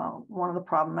among one of the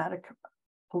problematic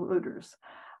polluters.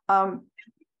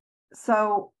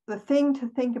 So the thing to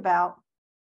think about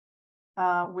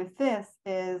with this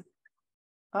is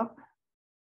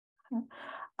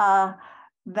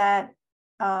that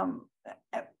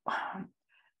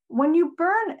when you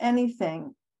burn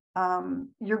anything,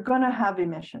 you're going to have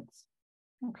emissions,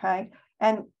 okay?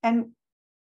 And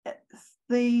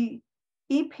the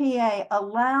EPA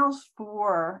allows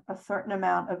for a certain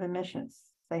amount of emissions.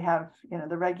 They have, you know,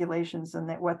 the regulations and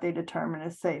what they determine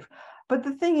is safe. But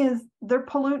the thing is, they're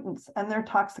pollutants and they're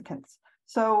toxicants.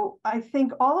 So I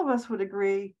think all of us would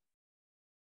agree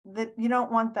that you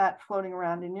don't want that floating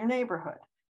around in your neighborhood.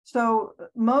 So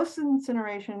most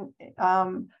incineration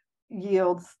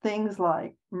yields things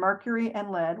like mercury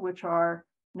and lead, which are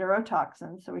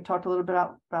neurotoxins. So we talked a little bit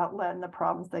about lead and the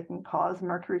problems they can cause.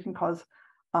 Mercury can cause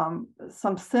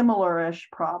some similar-ish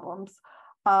problems.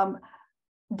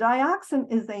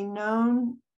 Dioxin is a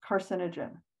known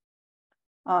carcinogen.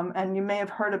 And you may have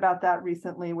heard about that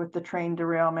recently with the train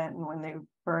derailment and when they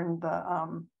burned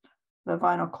the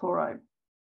vinyl chloride.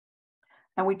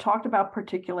 And we talked about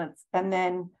particulates, and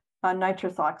then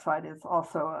nitrous oxide is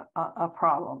also a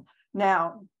problem.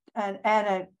 Now, and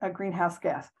a greenhouse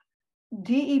gas.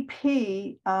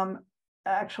 DEP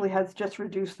actually has just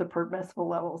reduced the permissible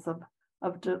levels of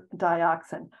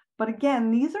dioxin. But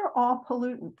again, these are all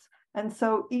pollutants. And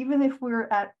so even if we're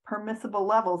at permissible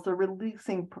levels, they're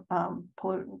releasing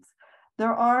pollutants.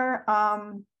 There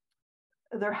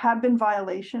have been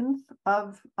violations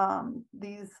of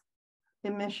these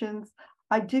emissions.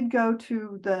 I did go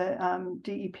to the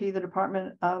DEP, the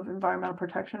Department of Environmental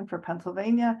Protection for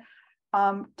Pennsylvania,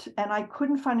 and I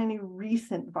couldn't find any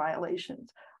recent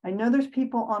violations. I know there's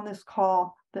people on this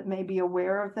call that may be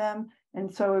aware of them.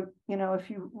 And so, you know, if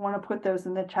you want to put those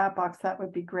in the chat box, that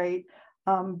would be great.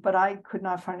 But I could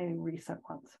not find any recent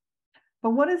ones.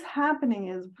 But what is happening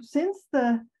is, since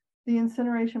the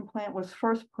incineration plant was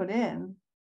first put in,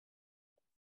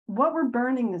 what we're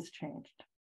burning has changed.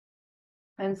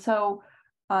 And so,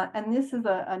 and this is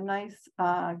a nice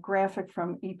graphic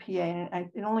from EPA, and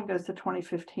it only goes to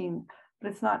 2015,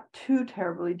 but it's not too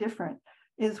terribly different,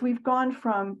 is we've gone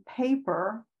from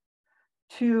paper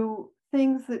to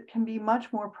things that can be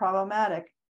much more problematic,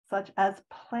 such as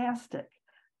plastic.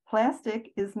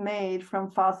 Plastic is made from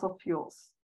fossil fuels.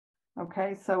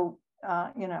 Okay, so,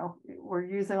 you know, we're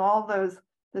using all those,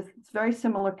 it's very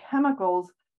similar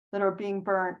chemicals that are being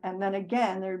burnt. And then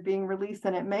again, they're being released,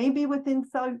 and it may be within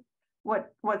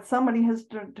what somebody has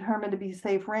determined to be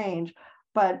safe range,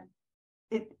 but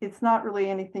it's not really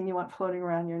anything you want floating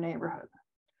around your neighborhood.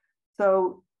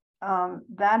 So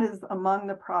that is among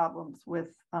the problems with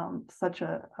such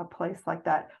a place like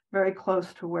that, very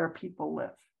close to where people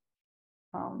live.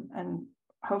 And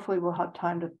hopefully we'll have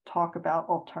time to talk about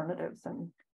alternatives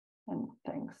and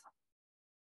things.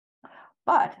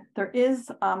 But there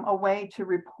is a way to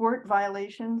report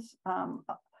violations,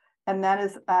 and that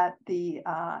is at the,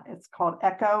 it's called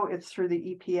ECHO, it's through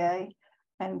the EPA.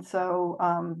 And so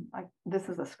this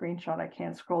is a screenshot, I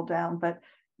can't scroll down, but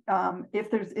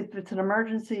if it's an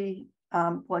emergency,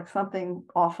 like something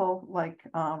awful, like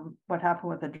what happened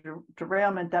with the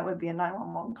derailment, that would be a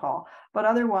 911 call. But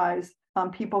otherwise,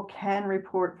 people can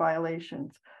report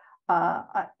violations.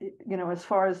 You know, as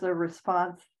far as the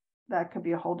response, that could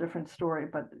be a whole different story,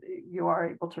 but you are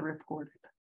able to report it.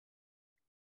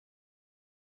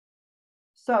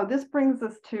 So this brings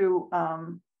us to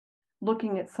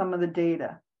looking at some of the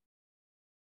data.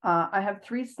 I have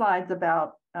 3 slides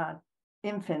about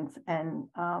infants and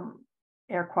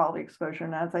air quality exposure.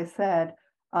 And as I said,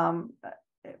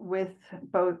 with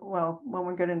both, well, when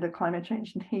we get into climate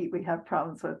change and heat, we have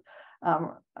problems with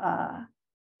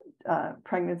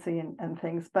pregnancy and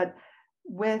things. But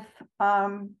with,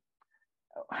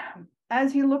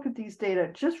 as you look at these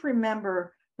data, just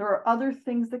remember there are other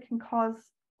things that can cause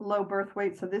low birth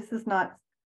weight. So this is not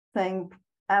saying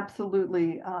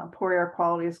absolutely poor air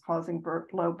quality is causing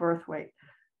low birth weight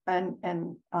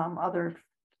and other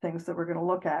things that we're going to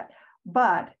look at.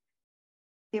 But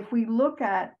if we look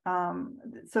at,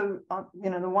 the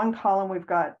one column, we've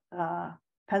got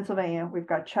Pennsylvania, we've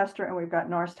got Chester, and we've got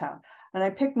Norristown. And I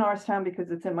picked Norristown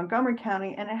because it's in Montgomery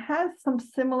County and it has some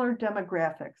similar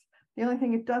demographics. The only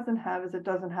thing it doesn't have is it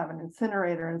doesn't have an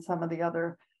incinerator and some of the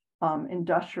other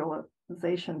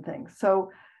industrialization things.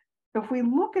 So if we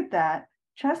look at that,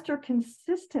 Chester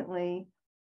consistently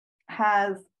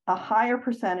has a higher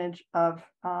percentage of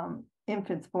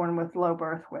infants born with low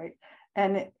birth weight.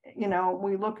 And,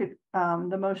 we look at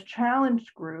the most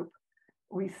challenged group,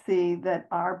 we see that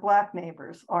our Black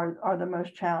neighbors are the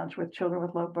most challenged with children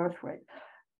with low birth weight.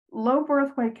 Low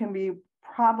birth weight can be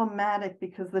problematic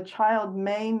because the child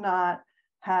may not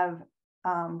have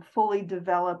fully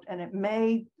developed, and it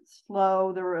may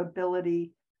slow their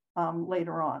ability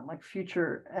later on, like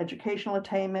future educational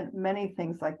attainment. Many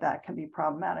things like that can be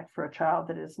problematic for a child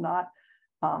that is not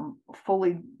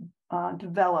fully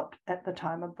developed at the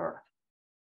time of birth.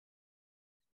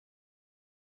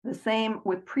 The same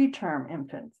with preterm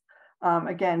infants.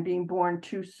 Again, being born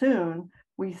too soon,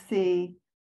 we see,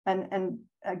 and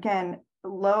again,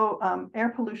 low air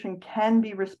pollution can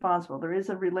be responsible. There is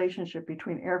a relationship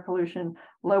between air pollution,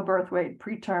 low birth weight,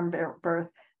 preterm birth,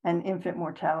 and infant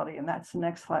mortality. And that's the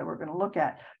next slide we're going to look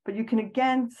at. But you can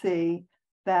again see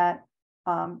that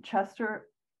Chester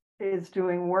is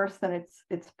doing worse than its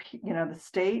the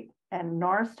state and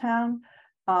Norristown.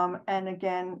 And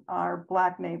again, our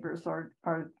Black neighbors are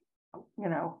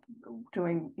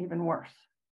doing even worse.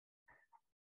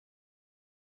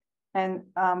 And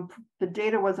the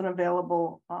data wasn't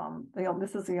available.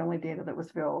 This is the only data that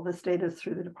was available. This data is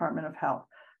through the Department of Health,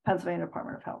 Pennsylvania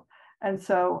Department of Health. And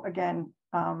so again,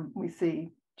 we see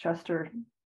Chester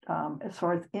as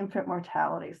far as infant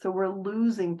mortality. So we're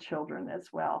losing children as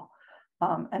well.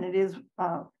 And it is,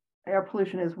 air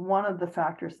pollution is one of the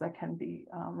factors that can be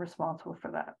responsible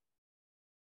for that.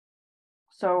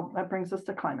 So that brings us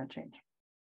to climate change.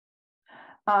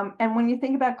 And when you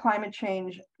think about climate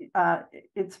change,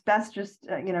 it's best just,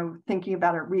 thinking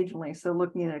about it regionally. So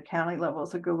looking at a county level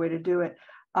is a good way to do it.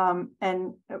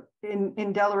 And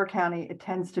in Delaware County, it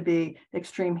tends to be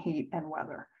extreme heat and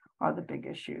weather are the big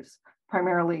issues,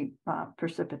 primarily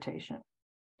precipitation.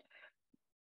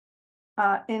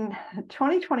 In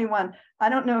 2021, I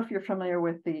don't know if you're familiar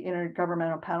with the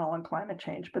Intergovernmental Panel on Climate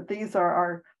Change, but these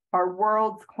are our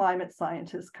world's climate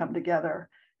scientists come together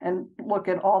and look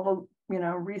at all the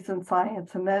recent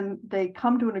science, and then they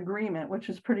come to an agreement, which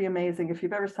is pretty amazing. If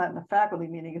you've ever sat in a faculty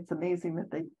meeting, it's amazing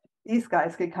that these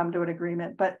guys could come to an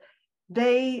agreement. But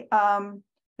they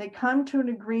come to an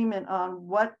agreement on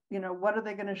what are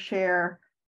they going to share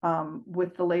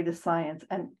with the latest science.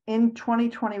 And in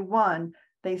 2021,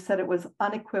 they said it was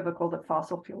unequivocal that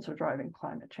fossil fuels are driving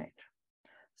climate change.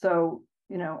 So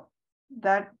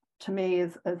that to me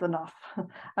is enough.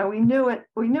 And we knew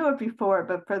it before,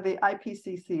 but for the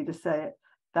IPCC to say it,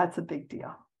 that's a big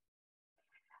deal.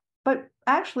 But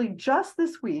actually, just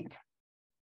this week,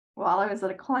 while I was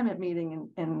at a climate meeting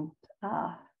in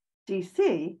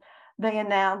DC, they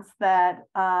announced that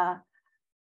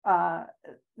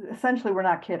essentially, we're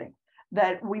not kidding,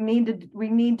 that we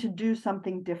need to do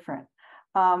something different.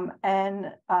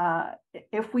 And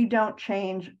if we don't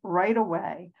change right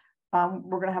away,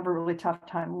 we're going to have a really tough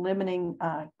time limiting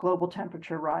global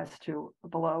temperature rise to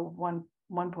below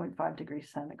 1.5 degrees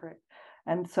centigrade.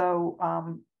 And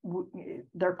so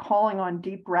they're calling on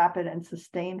deep, rapid, and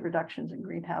sustained reductions in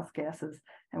greenhouse gases,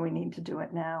 and we need to do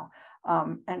it now.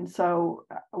 And so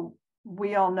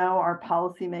we all know our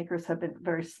policymakers have been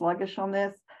very sluggish on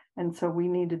this, and so we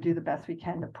need to do the best we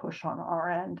can to push on our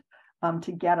end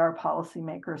to get our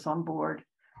policymakers on board.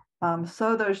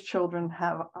 So those children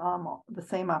have the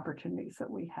same opportunities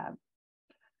that we have.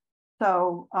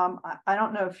 So I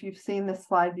don't know if you've seen this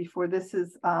slide before. This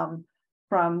is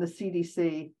from the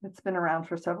CDC. It's been around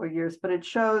for several years, but it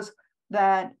shows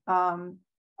that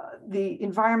the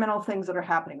environmental things that are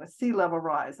happening with sea level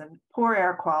rise and poor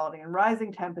air quality and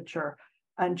rising temperature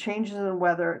and changes in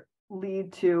weather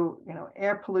lead to,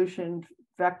 air pollution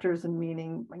vectors, and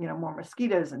meaning, more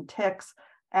mosquitoes and ticks,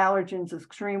 allergens,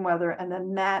 extreme weather, and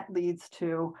then that leads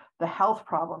to the health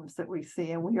problems that we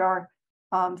see. And we are,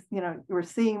 we're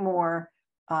seeing more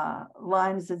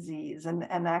Lyme's disease and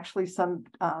actually some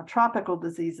tropical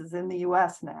diseases in the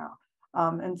US now.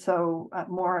 And so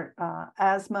more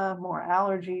asthma, more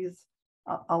allergies,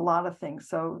 a lot of things.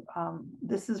 So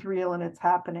this is real and it's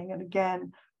happening. And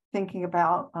again, thinking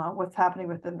about what's happening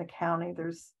within the county,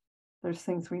 there's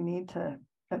things we need to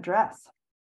address.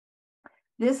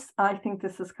 I think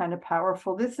this is kind of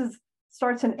powerful.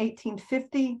 Starts in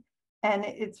 1850, and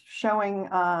it's showing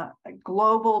a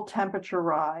global temperature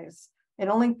rise. It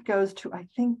only goes to, I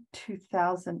think,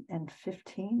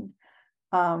 2015.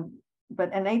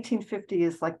 But in 1850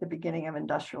 is like the beginning of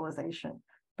industrialization,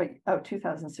 but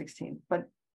 2016. But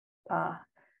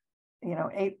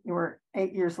we're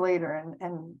 8 years later,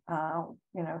 and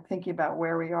thinking about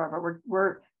where we are, but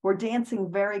we're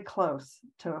dancing very close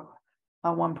to a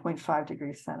 1.5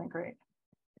 degrees centigrade.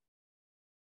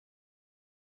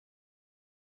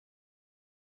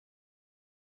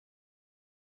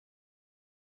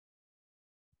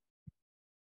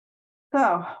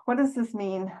 So what does this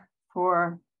mean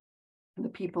for the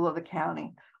people of the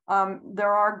county?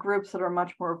 There are groups that are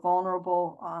much more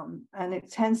vulnerable, and it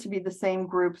tends to be the same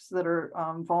groups that are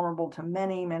vulnerable to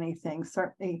many, many things.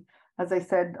 Certainly, as I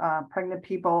said, pregnant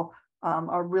people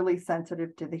are really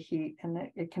sensitive to the heat,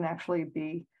 and it can actually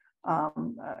be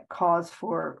cause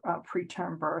for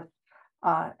preterm birth.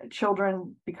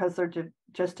 Children, because they're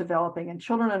just developing, and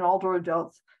children and older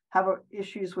adults have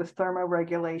issues with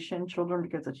thermoregulation. Children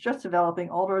because it's just developing,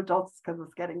 older adults because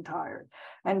it's getting tired.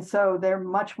 And so they're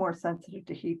much more sensitive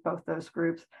to heat, both those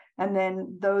groups. And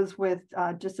then those with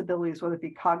disabilities, whether it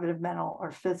be cognitive, mental,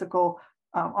 or physical,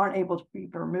 aren't able to be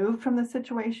removed from the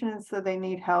situation. And so they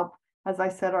need help. As I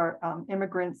said, our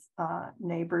immigrants,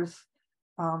 neighbors,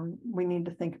 we need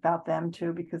to think about them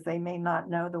too, because they may not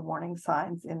know the warning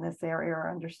signs in this area or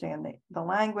understand the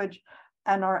language,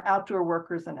 and our outdoor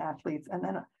workers and athletes. And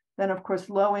then of course,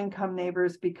 low-income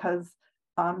neighbors, because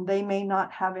they may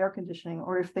not have air conditioning,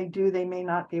 or if they do, they may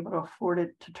not be able to afford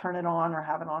it to turn it on or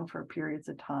have it on for periods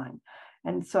of time.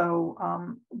 And so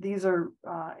these are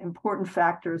important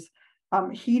factors.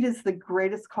 Heat is the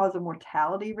greatest cause of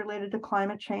mortality related to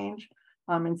climate change.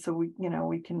 And so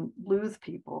we can lose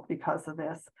people because of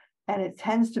this. And it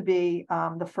tends to be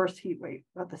the first heat wave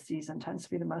of the season tends to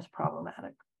be the most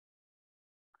problematic.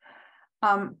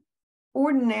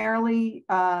 Ordinarily,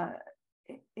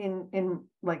 in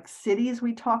like cities,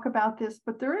 we talk about this,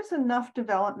 but there is enough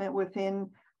development within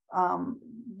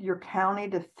your county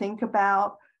to think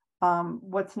about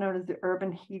what's known as the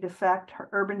urban heat effect, or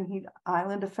urban heat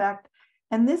island effect.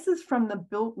 And this is from the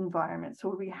built environment.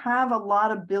 So we have a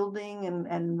lot of building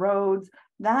and roads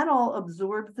that all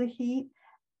absorbs the heat,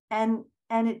 and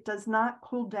it does not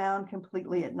cool down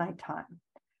completely at nighttime.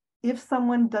 If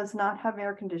someone does not have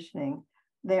air conditioning,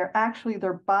 their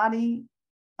body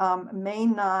may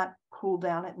not cool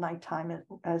down at nighttime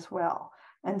as well.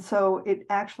 And so it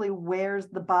actually wears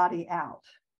the body out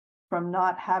from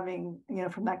not having,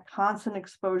 from that constant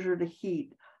exposure to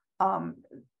heat.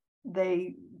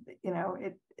 They're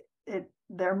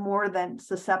more than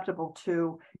susceptible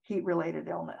to heat-related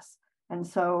illness. And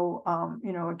so,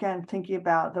 again, thinking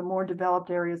about the more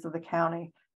developed areas of the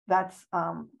county, that's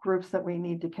groups that we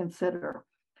need to consider.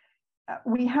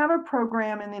 We have a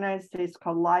program in the United States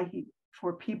called LIHEAP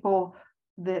for people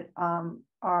that aren't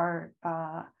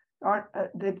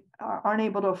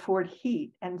able to afford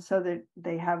heat, and so that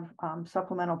they have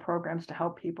supplemental programs to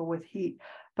help people with heat.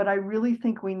 But I really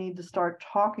think we need to start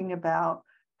talking about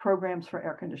programs for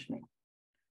air conditioning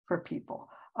for people.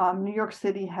 New York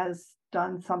City has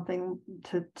done something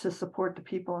to support the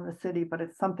people in the city, but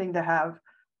it's something to have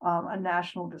a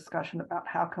national discussion about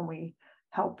how can we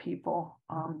help people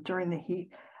during the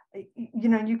heat.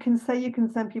 You can say you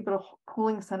can send people to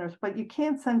cooling centers, but you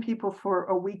can't send people for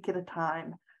a week at a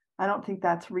time. I don't think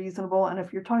that's reasonable. And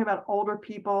if you're talking about older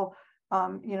people,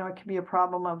 it can be a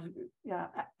problem of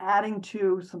adding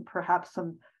to perhaps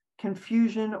some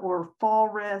confusion or fall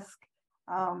risk.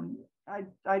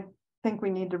 I think we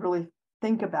need to really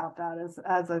think about that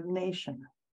as a nation.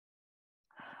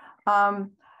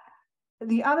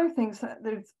 The other things,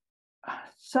 there's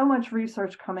so much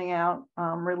research coming out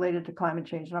related to climate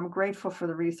change, and I'm grateful for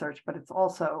the research, but it's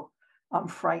also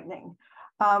frightening.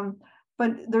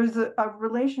 But there's a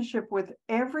relationship with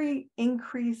every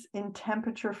increase in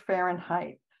temperature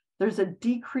Fahrenheit. There's a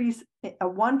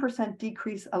 1%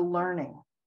 decrease of learning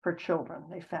for children.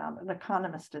 They found, an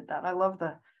economist did that. I love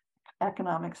the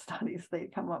economic studies they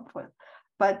come up with,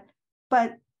 but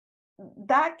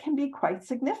that can be quite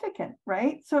significant,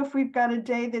 right? So if we've got a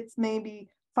day that's maybe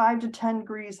 5 to 10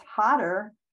 degrees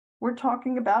hotter, we're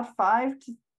talking about 5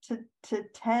 to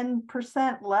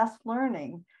 10% less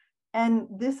learning. And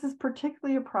this is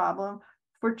particularly a problem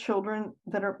for children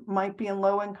that might be in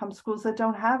low income schools that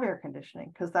don't have air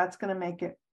conditioning, because that's going to make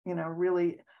it,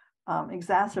 really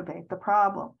exacerbate the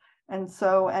problem. And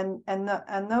so,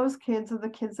 and those kids are the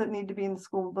kids that need to be in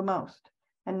school the most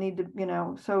and need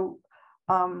to, so,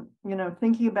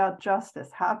 thinking about justice,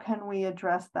 how can we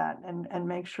address that and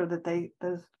make sure that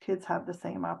those kids have the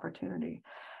same opportunity?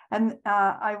 And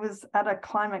I was at a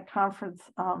climate conference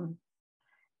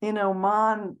in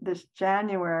Oman this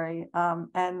January,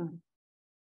 and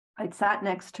I'd sat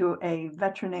next to a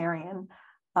veterinarian,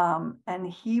 and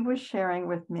he was sharing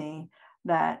with me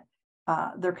that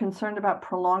they're concerned about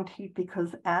prolonged heat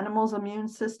because animals' immune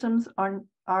systems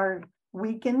are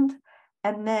weakened.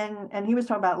 And he was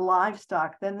talking about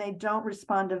livestock, then they don't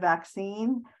respond to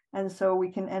vaccine. And so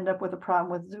we can end up with a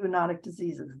problem with zoonotic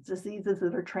diseases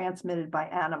that are transmitted by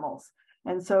animals.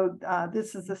 And so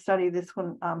this is a study, this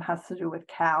one has to do with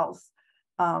cows,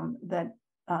 that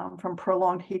from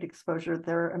prolonged heat exposure,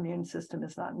 their immune system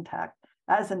is not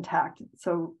as intact.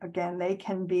 So again, they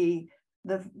can be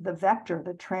the vector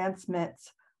that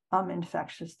transmits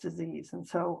infectious disease. And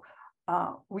so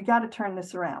we got to turn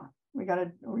this around. We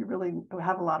really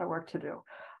have a lot of work to do.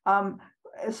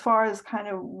 As far as kind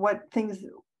of what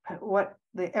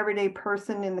the everyday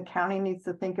person in the county needs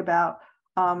to think about,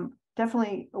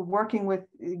 definitely working with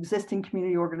existing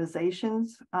community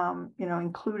organizations,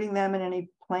 including them in any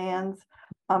plans,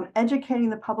 educating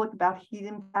the public about heat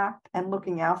impact and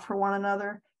looking out for one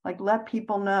another. Like, let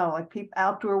people know, like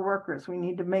outdoor workers, we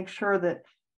need to make sure that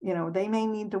they may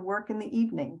need to work in the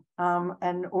evening,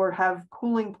 or have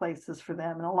cooling places for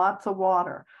them and lots of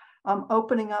water.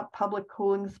 Opening up public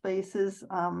cooling spaces,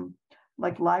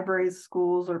 like libraries,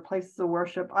 schools, or places of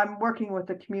worship. I'm working with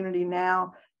the community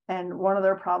now, and one of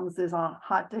their problems is on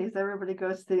hot days, everybody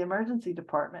goes to the emergency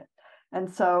department.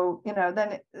 And so,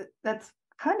 then that's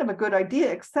kind of a good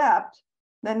idea, except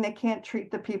then they can't treat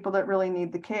the people that really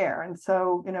need the care. And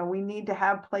so, we need to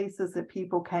have places that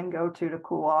people can go to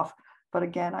cool off. But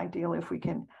again, ideally, if we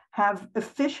can have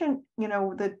efficient,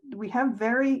 that we have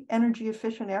very energy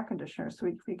efficient air conditioners, so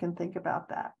we can think about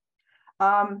that.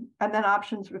 And then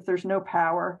options if there's no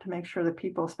power, to make sure that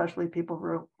people, especially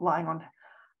people relying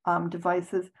on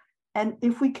devices. And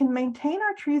if we can maintain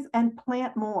our trees and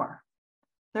plant more,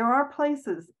 there are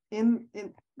places in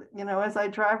as I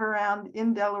drive around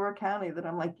in Delaware County that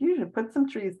I'm like, you should put some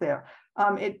trees there.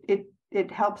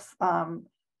 It helps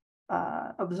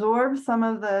absorb some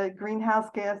of the greenhouse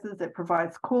gases. It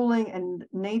provides cooling, and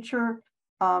nature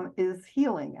is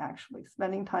healing. Actually,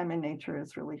 spending time in nature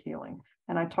is really healing.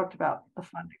 And I talked about the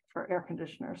funding for air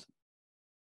conditioners.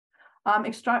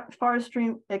 As far as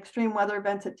extreme weather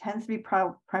events, it tends to be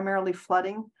primarily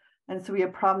flooding. And so we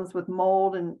have problems with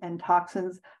mold and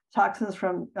toxins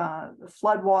from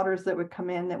flood waters that would come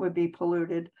in that would be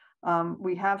polluted.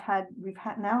 We now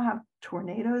have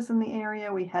tornadoes in the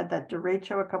area. We had that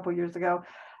derecho a couple years ago.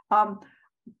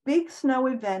 Big snow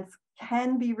events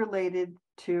can be related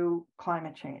to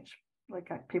climate change. Like,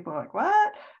 people are like,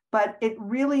 what? But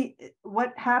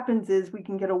what happens is we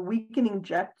can get a weakening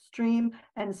jet stream.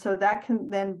 And so that can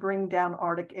then bring down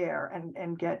Arctic air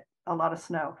and get a lot of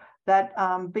snow. That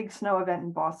big snow event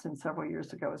in Boston several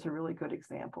years ago is a really good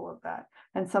example of that.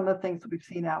 And some of the things we've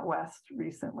seen out west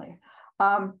recently.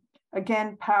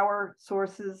 Again, power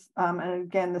sources, and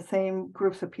again, the same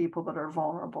groups of people that are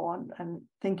vulnerable, and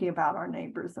thinking about our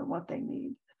neighbors and what they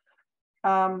need.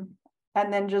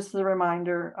 And then just as a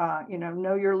reminder,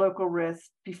 know your local risks.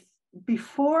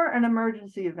 Before an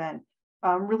emergency event,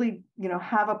 really,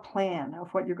 have a plan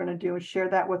of what you're going to do and share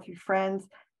that with your friends.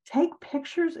 Take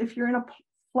pictures if you're in a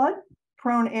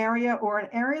flood-prone area or an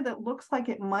area that looks like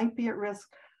it might be at risk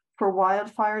for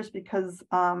wildfires, because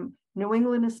New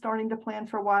England is starting to plan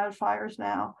for wildfires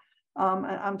now.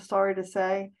 I'm sorry to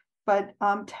say, but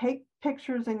take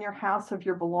pictures in your house of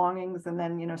your belongings, and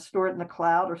then store it in the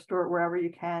cloud or store it wherever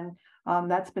you can.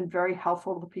 That's been very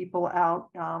helpful to people out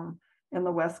in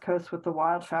the West Coast with the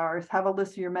wildfires. Have a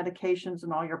list of your medications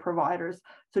and all your providers.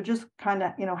 So just kind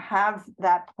of have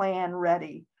that plan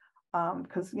ready,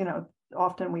 because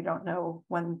often we don't know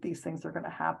when these things are going to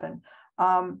happen.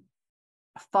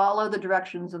 Follow the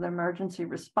directions of the emergency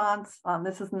response.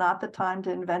 This is not the time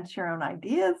to invent your own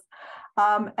ideas.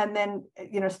 And then,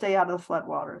 stay out of the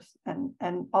floodwaters,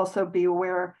 and also be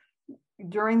aware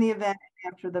during the event,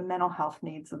 after the mental health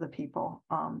needs of the people,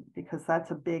 because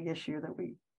that's a big issue that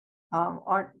we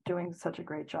aren't doing such a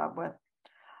great job with.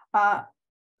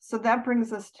 So that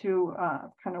brings us to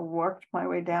kind of worked my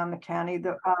way down the county,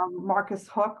 the Marcus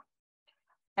Hook.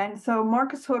 And so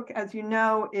Marcus Hook, as you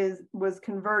know, was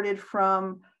converted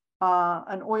from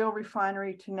an oil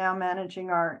refinery to now managing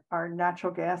our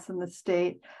natural gas in the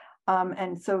state.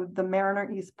 And so the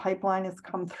Mariner East pipeline has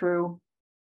come through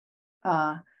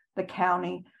the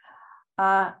county.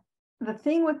 The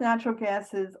thing with natural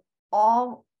gas is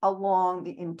all along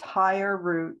the entire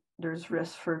route, there's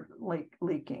risk for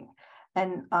leaking.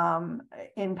 And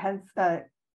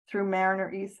through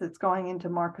Mariner East, it's going into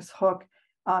Marcus Hook.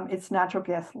 It's natural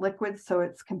gas liquids, so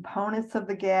it's components of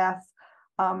the gas.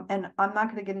 And I'm not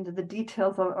going to get into the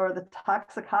details or the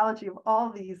toxicology of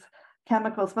all these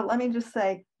chemicals, but let me just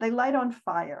say they light on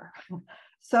fire.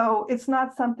 So it's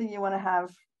not something you want to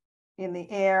have in the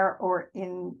air or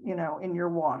in your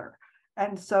water.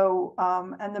 And so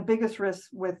and the biggest risk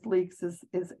with leaks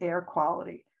is air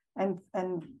quality. And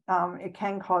it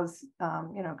can cause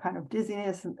kind of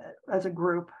dizziness as a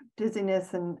group,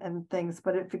 dizziness and things,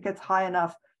 but if it gets high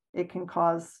enough, it can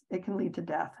lead to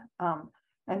death.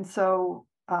 And so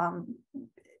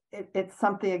it's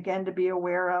something, again, to be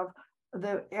aware of.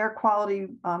 The air quality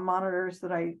monitors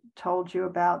that I told you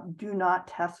about do not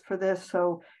test for this.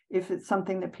 So if it's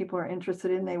something that people are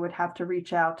interested in, they would have to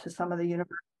reach out to some of the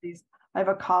universities. I have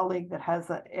a colleague that has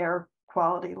an air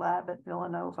quality lab at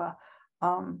Villanova.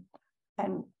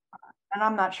 And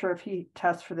I'm not sure if he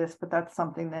tests for this, but that's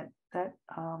something that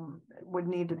would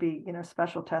need to be,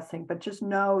 special testing. But just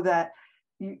know that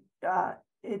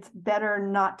it's better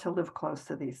not to live close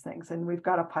to these things. And we've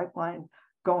got a pipeline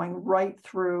going right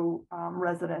through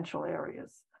residential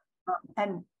areas.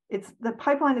 And the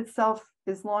pipeline itself,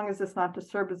 as long as it's not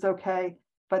disturbed, is okay.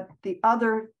 But the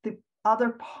other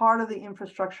part of the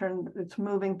infrastructure, it's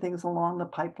moving things along the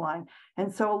pipeline.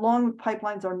 And so along the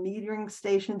pipelines are metering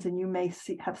stations, and you may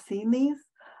have seen these.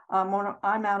 When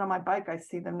I'm out on my bike, I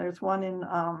see them. There's one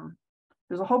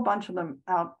there's a whole bunch of them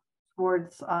out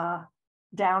towards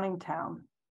Downingtown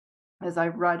as I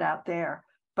ride out there.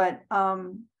 But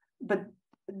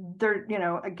there,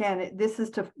 again, this is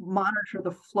to monitor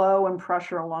the flow and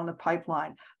pressure along the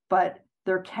pipeline, but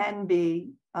there can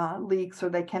be leaks, or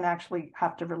they can actually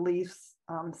have to release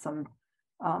some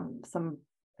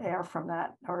air from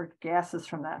that or gases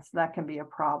from that. So that can be a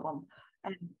problem.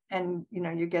 And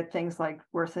you get things like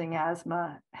worsening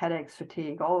asthma, headaches,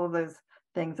 fatigue, all of those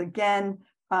things. Again,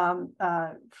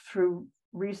 through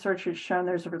research has shown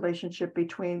there's a relationship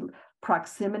between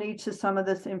proximity to some of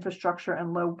this infrastructure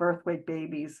and low birth weight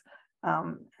babies,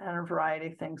 and a variety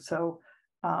of things. So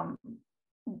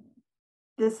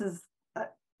this is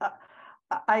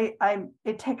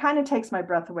it kind of takes my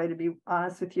breath away, to be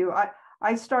honest with you.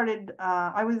 I started,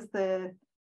 I was the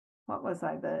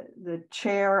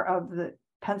chair of the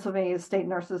Pennsylvania State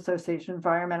Nurses Association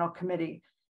Environmental Committee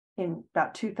in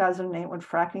about 2008 when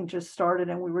fracking just started,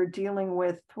 and we were dealing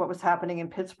with what was happening in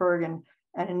Pittsburgh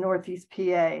and in Northeast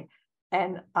PA.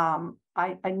 And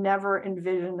I never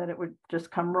envisioned that it would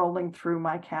just come rolling through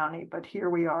my county, but here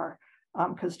we are,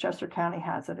 because Chester County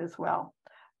has it as well.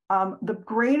 The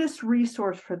greatest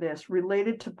resource for this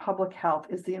related to public health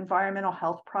is the Environmental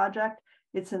Health Project.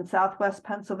 It's in Southwest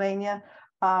Pennsylvania.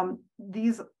 I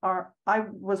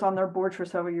was on their board for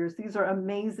several years. These are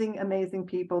amazing, amazing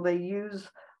people.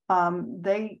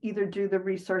 They either do the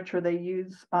research or they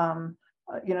use,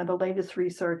 the latest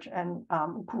research, and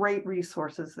great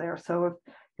resources there. So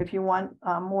if you want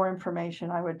more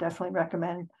information, I would definitely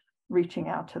recommend reaching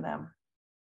out to them.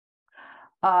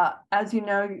 As you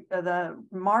know, the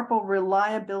Marple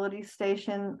Reliability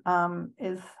Station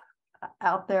is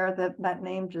out there. That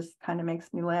name just kind of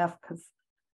makes me laugh, because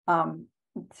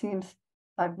it seems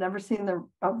I've never seen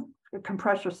a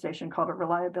compressor station called a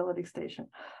reliability station.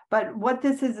 But what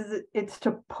this is it's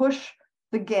to push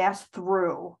the gas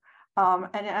through. And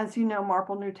as you know,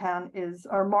 Marple Newtown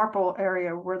or Marple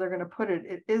area where they're going to put it,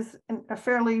 it is a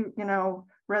fairly,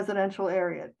 residential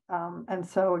area. And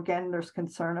so again, there's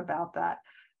concern about that.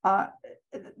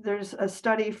 There's a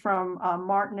study from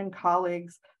Martin and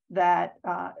colleagues that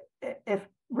if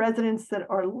residents that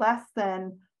are less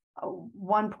than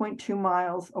 1.2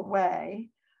 miles away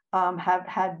have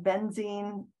had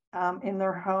benzene in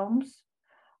their homes.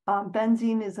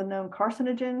 Benzene is a known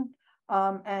carcinogen,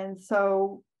 and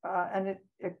so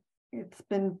it's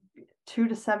been 2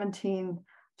 to 17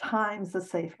 times the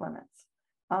safe limits.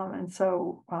 And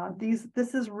so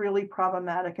this is really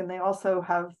problematic, and they also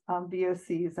have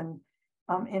VOCs and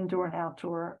indoor and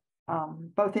outdoor,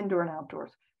 both indoor and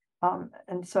outdoors.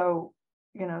 And so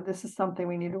this is something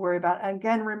we need to worry about. And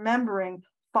again, remembering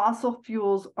fossil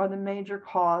fuels are the major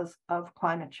cause of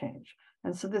climate change.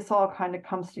 And so this all kind of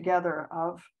comes together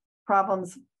of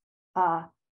problems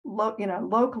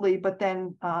locally, but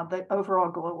then the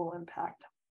overall global impact.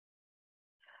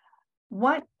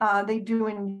 What they do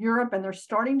in Europe, and they're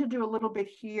starting to do a little bit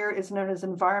here, is known as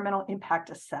environmental impact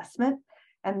assessment.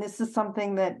 And this is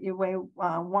something that you may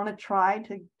want to try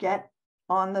to get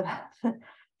on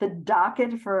the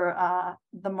docket for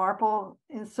the Marple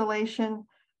installation.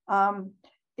 And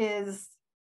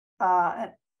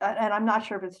I'm not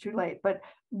sure if it's too late, but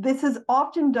this is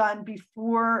often done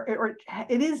before, or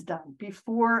it is done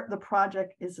before the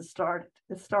project is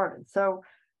started. So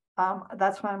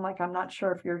that's why I'm like, I'm not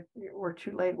sure if we're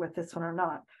too late with this one or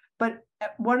not. But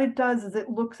what it does is it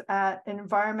looks at an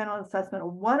environmental assessment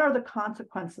of what are the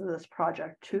consequences of this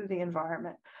project to the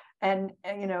environment, and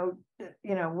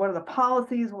what are the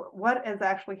policies, what is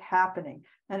actually happening,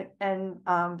 and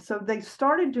so they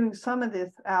started doing some of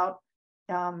this out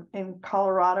in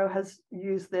Colorado, has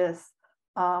used this,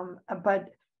 but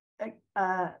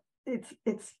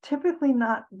it's typically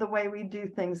not the way we do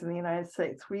things in the United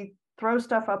States. We throw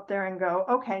stuff up there and go,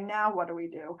 okay, now what do we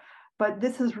do? But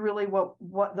this is really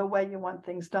what the way you want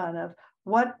things done, of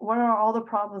what are all the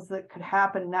problems that could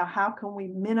happen now, how can we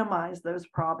minimize those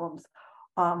problems,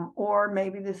 or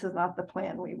maybe this is not the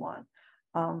plan we want.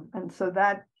 And so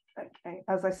that,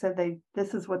 as I said,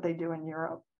 this is what they do in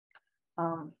Europe.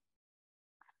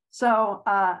 So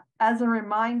as a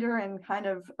reminder and kind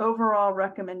of overall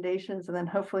recommendations, and then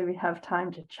hopefully we have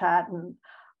time to chat and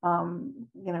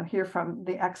hear from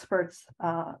the experts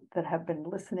that have been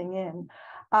listening in.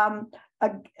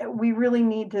 We really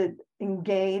need to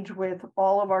engage with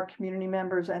all of our community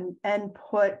members and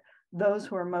put those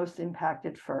who are most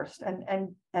impacted first,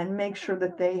 and make sure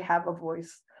that they have a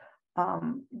voice.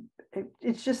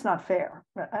 It's just not fair.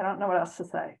 I don't know what else to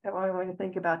say. When you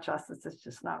think about justice, it's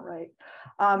just not right.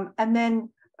 And then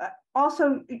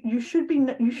also, you should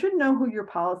know who your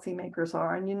policymakers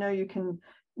are, and you can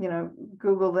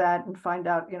Google that and find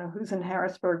out who's in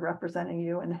Harrisburg representing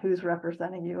you and who's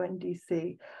representing you in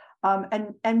DC,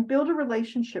 and build a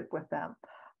relationship with them,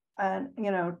 and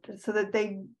so that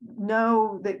they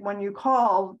know that when you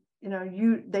call,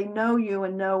 they know you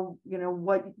and know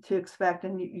what to expect,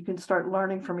 and you can start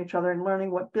learning from each other and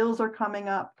learning what bills are coming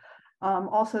up.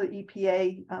 Also, the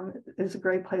EPA is a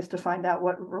great place to find out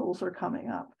what rules are coming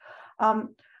up.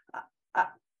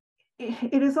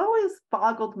 It has always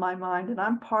boggled my mind, and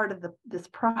I'm part of this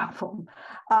problem,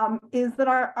 is that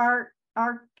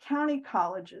our county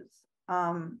colleges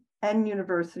and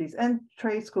universities and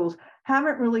trade schools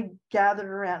haven't really gathered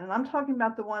around, and I'm talking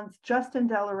about the ones just in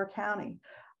Delaware County,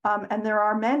 and there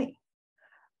are many,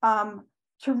 to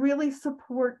really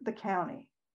support the county,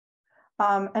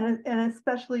 and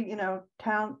especially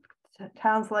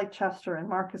towns like Chester and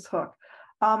Marcus Hook.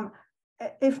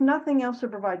 If nothing else, to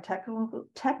provide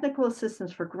technical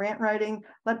assistance for grant writing,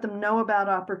 let them know about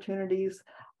opportunities.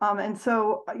 And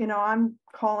so, I'm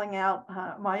calling out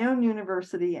my own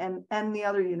university and the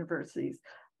other universities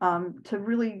to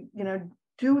really,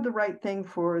 do the right thing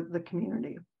for the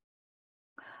community.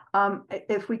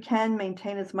 If we can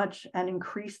maintain as much and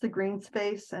increase the green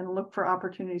space and look for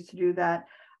opportunities to do that,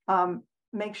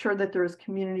 make sure that there is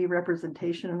community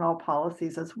representation in all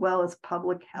policies, as well as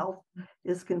public health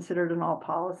is considered in all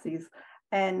policies.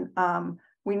 And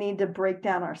we need to break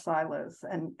down our silos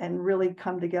and really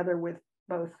come together with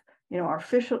both, our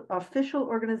official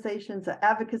organizations,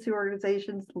 advocacy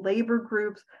organizations, labor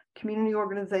groups, community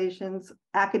organizations,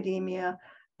 academia,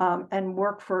 and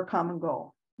work for a common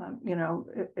goal.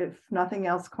 If nothing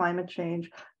else, climate change,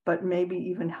 but maybe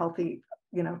even healthy,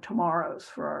 tomorrows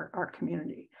for our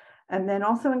community. And then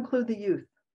also include the youth.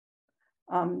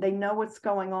 They know what's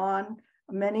going on.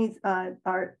 Many of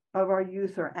our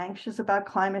youth are anxious about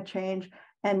climate change.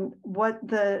 And what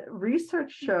the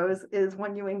research shows is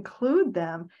when you include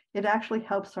them, it actually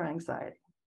helps their anxiety.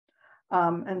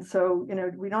 And so,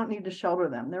 we don't need to shelter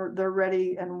them. They're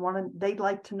ready and they'd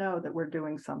like to know that we're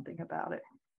doing something about it.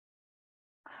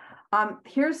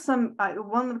 Here's one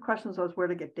of the questions was where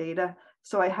to get data.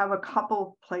 So I have a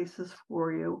couple places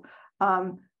for you.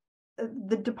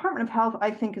 The Department of Health, I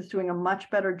think, is doing a much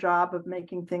better job of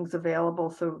making things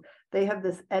available. So they have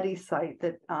this EDDI site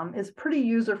that is pretty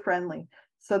user-friendly.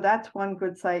 So that's one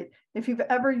good site. If you've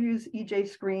ever used EJ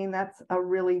Screen, that's a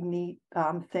really neat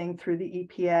thing through the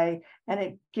EPA. And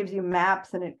it gives you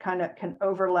maps, and it kind of can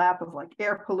overlap of like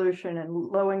air pollution and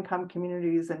low-income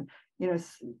communities, and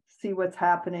see what's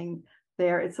happening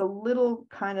there. It's a little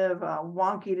kind of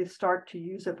wonky to start to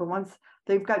use it, but once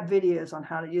they've got videos on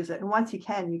how to use it, and once you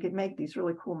can make these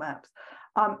really cool maps.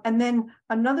 And then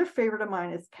another favorite of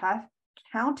mine is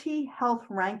county health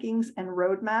rankings and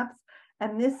roadmaps.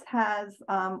 And this has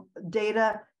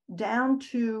data down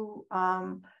to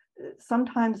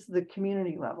sometimes the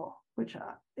community level, which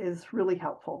is really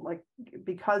helpful. Like,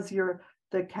 because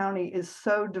the county is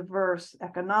so diverse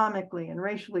economically and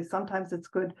racially, sometimes it's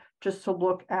good just to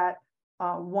look at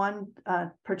one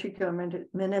particular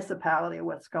municipality,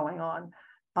 what's going on.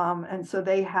 And so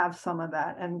they have some of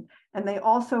that. And they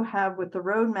also have, with the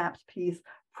roadmaps piece,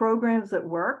 programs that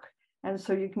work. And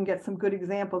so you can get some good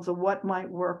examples of what might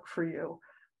work for you.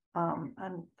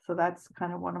 And so that's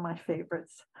kind of one of my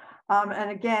favorites. And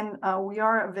again, we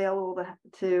are available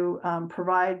to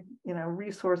provide,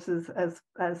 resources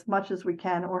as much as we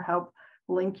can, or help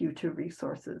link you to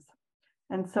resources.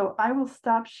 And so I will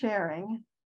stop sharing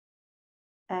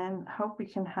and hope we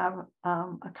can have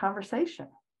a conversation.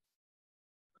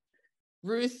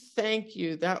 Ruth, thank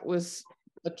you. That was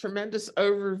a tremendous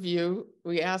overview.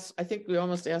 I think we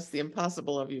almost asked the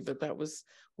impossible of you, but that was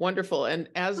wonderful. And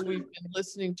as we've been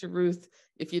listening to Ruth,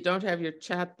 if you don't have your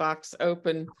chat box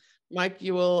open, Mike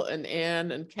Ewell and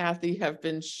Ann and Kathy have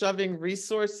been shoving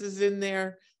resources in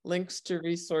there, links to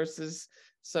resources.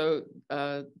 So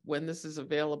when this is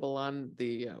available on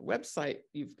the website,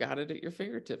 you've got it at your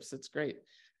fingertips. It's great.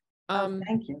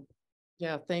 Thank you.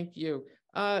 Yeah, thank you.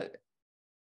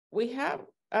 We have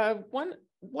I'm going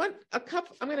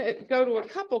to go to a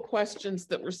couple questions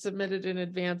that were submitted in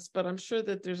advance, but I'm sure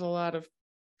that there's a lot of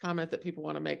comment that people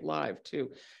want to make live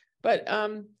too. But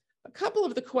a couple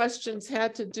of the questions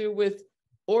had to do with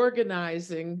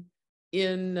organizing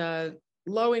in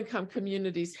low-income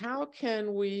communities. How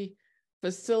can we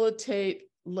facilitate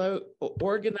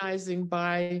organizing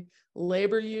by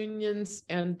labor unions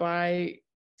and by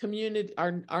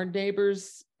our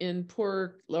neighbors in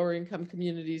poor, lower income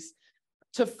communities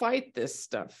to fight this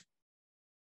stuff?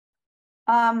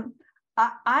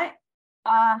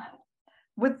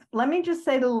 Let me just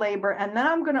say the labor, and then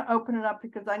I'm going to open it up,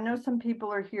 because I know some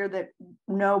people are here that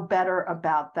know better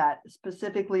about that,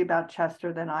 specifically about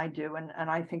Chester, than I do, and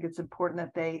I think it's important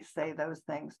that they say those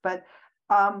things. But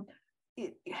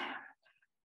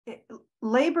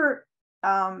labor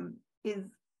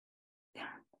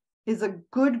is a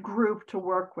good group to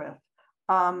work with,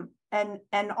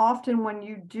 and often when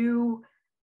you do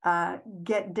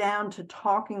get down to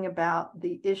talking about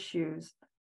the issues,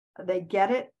 they get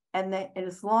it. And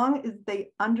as long as they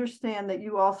understand that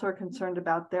you also are concerned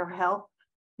about their health,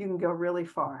 you can go really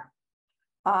far.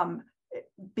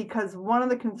 Because one of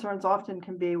the concerns often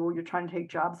can be, well, you're trying to take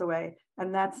jobs away,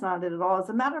 and that's not it at all. As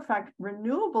a matter of fact,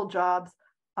 renewable jobs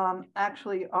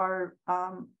actually are,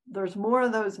 there's more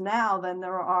of those now than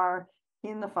there are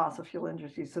in the fossil fuel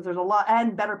industry. So there's a lot,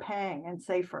 and better paying and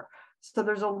safer. So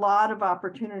there's a lot of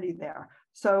opportunity there.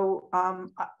 So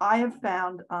I have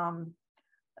found,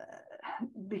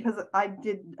 because I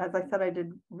did, as I said, I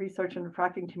did research in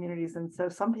fracking communities. And so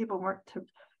some people weren't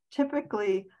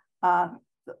typically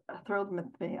thrilled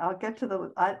with me. I'll get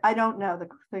to I don't know the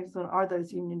things that are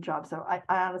those union jobs. So I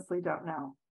honestly don't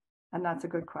know. And that's a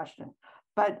good question.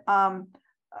 But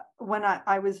when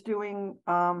I was doing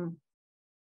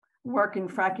work in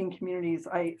fracking communities,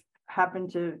 I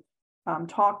happened to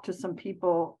talk to some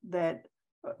people that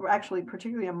actually,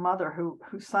 particularly a mother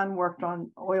whose son worked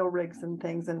on oil rigs and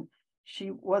things, and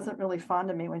she wasn't really fond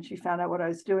of me when she found out what I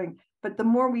was doing. But the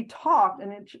more we talked,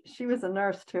 and she was a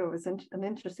nurse too, it was an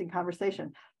interesting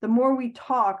conversation. The more we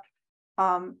talked,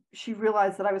 she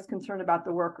realized that I was concerned about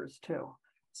the workers too.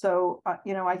 So,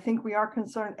 I think we are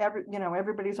concerned,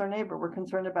 everybody's our neighbor. We're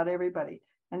concerned about everybody.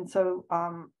 And so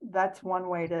that's one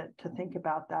way to think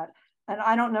about that. And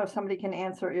I don't know if somebody can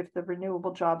answer if the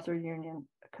renewable jobs are union,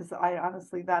 because I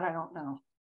honestly, that I don't know.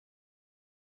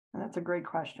 And that's a great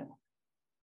question.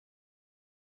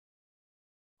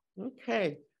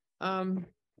 Okay.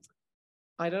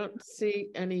 I don't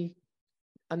see a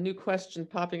new question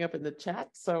popping up in the chat,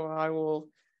 so I will.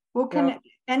 Well, can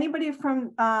anybody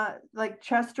from like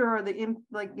Chester or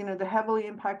the heavily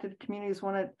impacted communities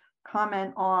want to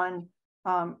comment on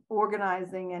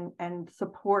organizing and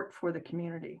support for the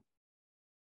community?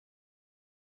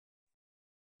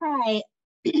 Hi,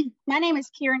 my name is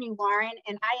Kieran Warren,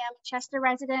 and I am a Chester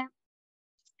resident.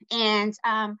 And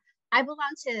I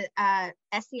belong to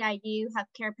SEIU,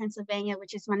 Healthcare Pennsylvania,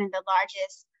 which is one of the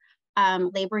largest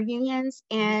labor unions.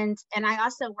 And I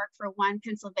also work for One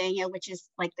Pennsylvania, which is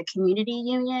like the community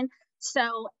union.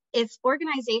 So if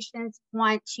organizations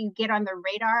want to get on the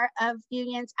radar of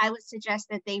unions, I would suggest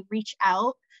that they reach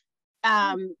out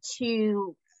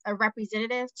to a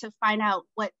representative to find out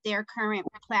what their current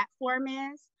platform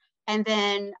is, and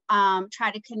then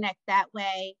try to connect that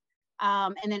way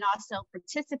and then also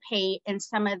participate in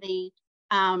some of the,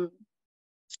 I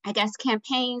guess,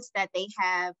 campaigns that they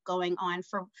have going on.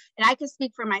 And I can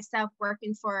speak for myself,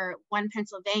 working for One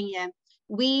Pennsylvania.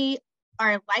 We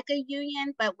are like a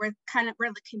union, but we're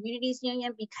the communities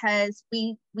union, because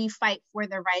we fight for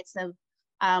the rights of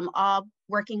all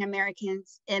working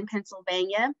Americans in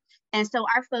Pennsylvania. And so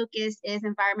our focus is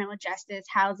environmental justice,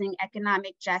 housing,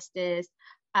 economic justice,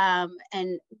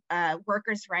 and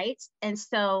workers' rights. And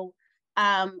so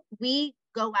we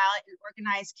go out and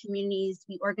organize communities.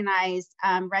 We organize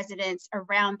residents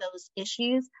around those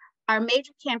issues. Our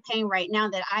major campaign right now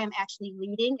that I am actually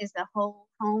leading is the Whole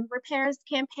Home Repairs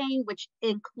campaign, which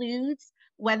includes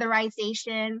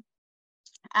weatherization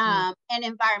and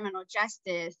environmental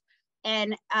justice.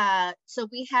 And so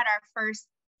we had our first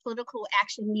political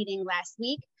action meeting last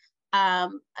week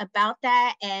about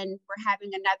that, and we're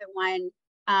having another one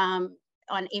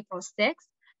on April 6th.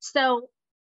 So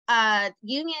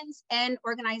unions and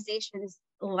organizations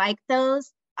like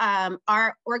those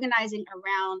are organizing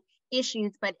around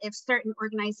issues, but if certain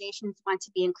organizations want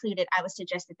to be included, I would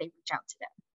suggest that they reach out to them.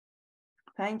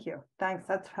 Thank you. Thanks.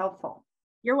 That's helpful.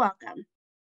 You're welcome.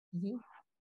 Mm-hmm.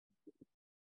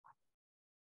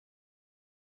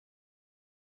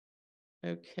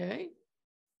 Okay.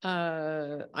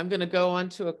 I'm going to go on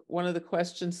to one of the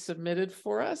questions submitted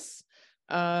for us.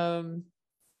 Let's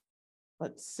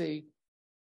see.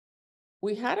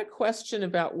 We had a question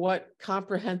about what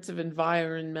comprehensive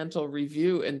environmental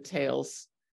review entails.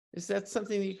 Is that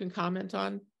something that you can comment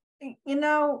on? You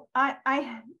know,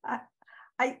 I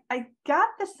got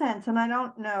the sense, and I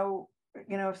don't know,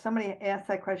 you know, if somebody asked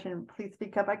that question, please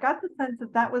speak up. I got the sense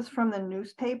that that was from the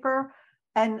newspaper,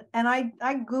 and I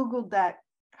Googled that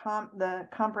the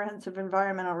comprehensive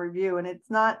environmental review, and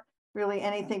it's not really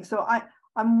anything. So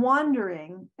I'm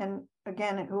wondering, and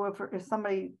again, if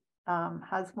somebody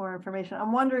has more information,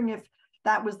 I'm wondering if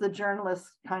that was the journalist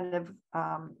kind of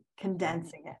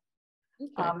condensing it.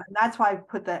 Okay. And that's why I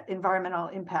put the environmental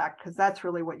impact, because that's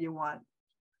really what you want.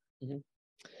 Mm-hmm.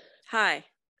 Hi,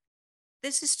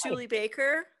 this is Julie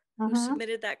Baker, who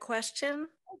submitted that question.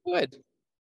 Good.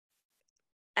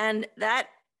 And that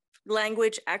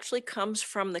language actually comes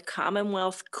from the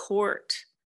Commonwealth Court.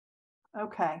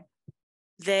 Okay.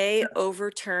 They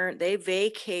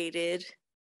vacated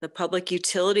the Public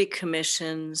Utility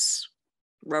Commission's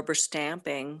rubber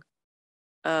stamping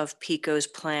of PECO's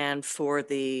plan for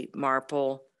the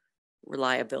Marple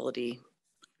reliability,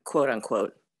 quote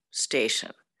unquote,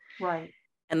 station. Right.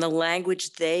 And the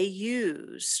language they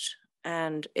used,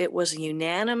 and it was a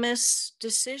unanimous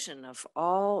decision of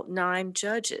all 9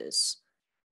 judges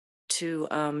to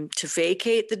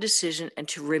vacate the decision and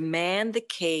to remand the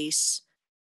case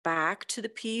back to the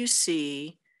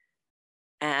PUC,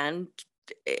 and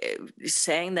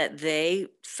saying that they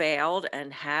failed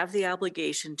and have the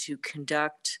obligation to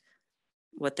conduct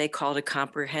what they called a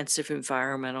comprehensive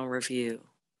environmental review.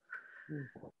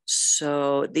 Mm-hmm.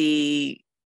 So the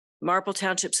Marple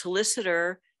Township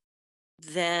solicitor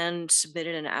then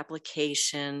submitted an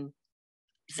application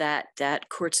that that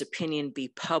court's opinion be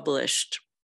published,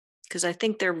 because I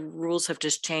think their rules have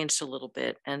just changed a little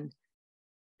bit, and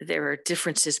there are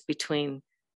differences between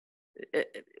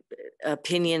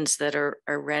opinions that are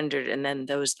rendered and then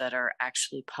those that are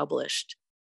actually published.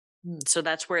 So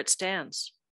that's where it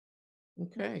stands.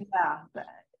 Okay. Yeah.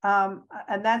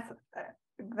 And that's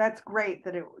great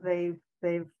that they've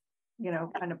you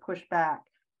know, kind of pushed back.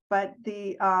 But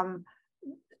the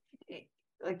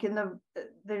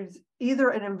there's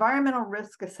either an environmental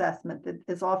risk assessment that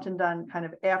is often done kind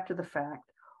of after the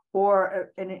fact,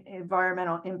 or an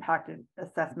environmental impact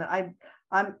assessment.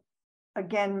 I'm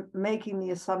again making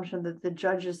the assumption that the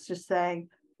judge is just saying,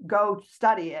 go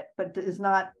study it, but is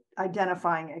not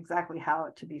identifying exactly how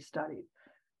it to be studied.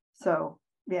 So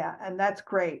yeah, and that's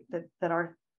great that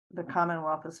the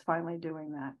Commonwealth is finally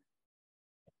doing that.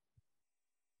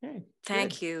 Okay.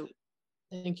 Thank you.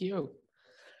 Thank you.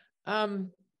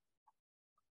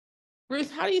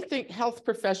 Ruth, how do you think health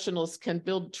professionals can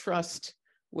build trust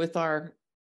with our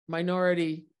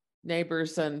minority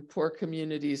neighbors and poor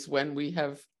communities when we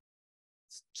have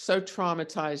so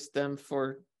traumatized them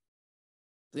for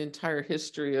the entire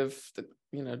history of the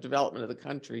development of the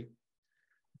country?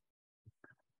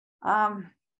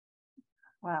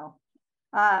 Well,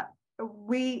 I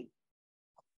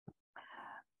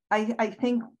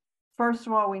think first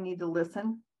of all we need to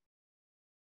listen,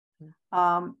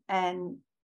 and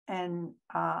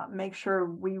make sure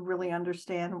we really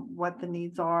understand what the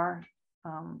needs are.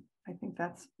 I think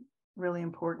that's really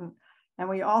important, and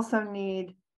we also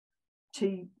need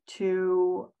to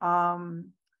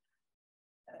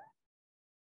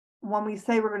when we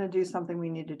say we're going to do something, we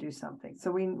need to do something.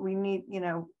 So we need,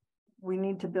 we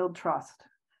need to build trust.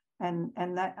 And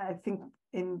that, I think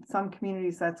in some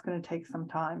communities, that's going to take some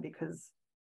time because,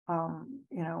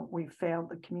 we failed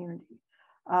the community.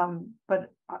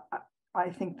 But I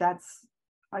think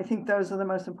those are the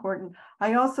most important.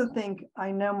 I also think,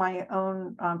 I know my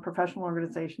own professional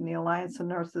organization, the Alliance of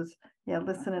Nurses,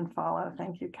 listen and follow.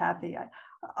 Thank you, Kathy.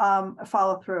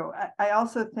 Follow through. I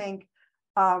also think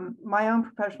my own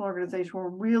professional organization, we're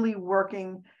really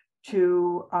working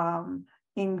to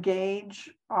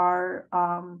engage our,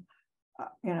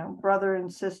 brother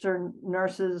and sister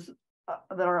nurses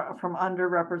that are from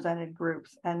underrepresented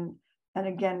groups. And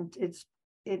again,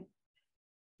 it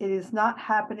is not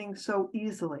happening so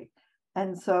easily.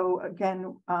 And so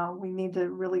again, we need to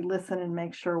really listen and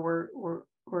make sure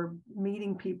we're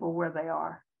meeting people where they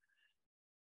are.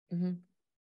 Mm-hmm.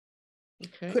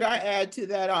 Okay. Could I add to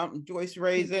that, Joyce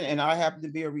Raisin? And I happen to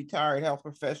be a retired health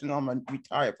professional. I'm a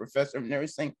retired professor of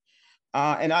nursing.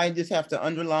 And I just have to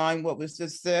underline what was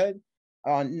just said.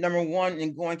 Number one,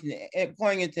 in going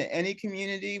into any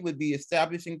community would be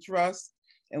establishing trust.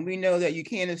 And we know that you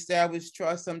can't establish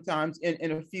trust sometimes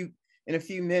in a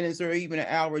few minutes or even an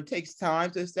hour. It takes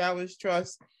time to establish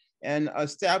trust. And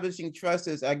establishing trust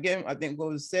is, again, I think what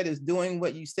was said is doing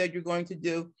what you said you're going to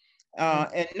do.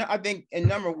 And I think, and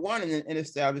number one in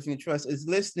establishing trust is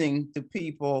listening to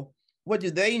people. What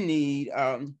do they need?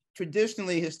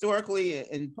 Traditionally, historically,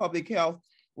 in public health,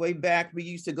 way back, we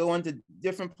used to go into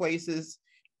different places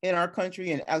in our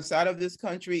country and outside of this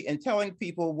country and telling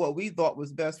people what we thought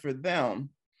was best for them.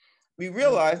 We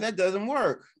realized that doesn't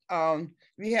work.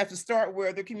 We have to start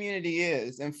where the community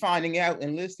is and finding out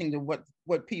and listening to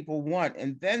what people want,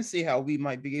 and then see how we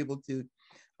might be able to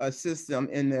assist them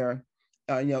in their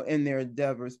in their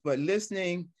endeavors. But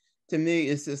listening to me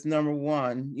is just number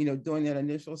one, doing that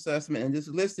initial assessment and just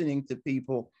listening to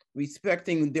people,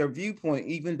 respecting their viewpoint,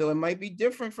 even though it might be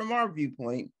different from our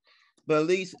viewpoint, but at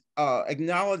least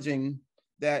acknowledging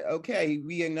that, okay,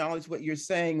 we acknowledge what you're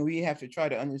saying. We have to try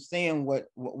to understand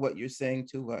what you're saying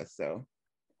to us. So.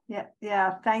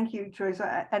 Yeah. Thank you, Joyce.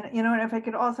 And, and if I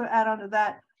could also add on to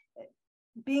that,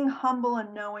 being humble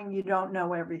and knowing you don't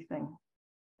know everything.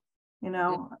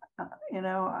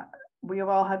 We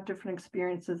all have different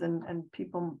experiences and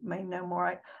people may know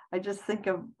more. I just think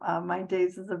of my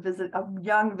days as a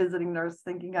young visiting nurse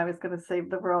thinking I was going to save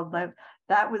the world.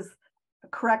 That was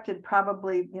corrected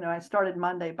probably, I started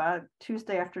Monday, by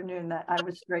Tuesday afternoon that I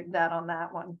was straightened out on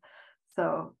that one.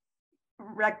 So,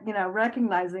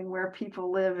 recognizing where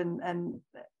people live and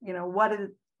what is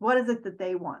it that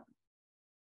they want.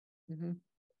 Mm-hmm.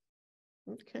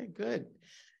 Okay, good.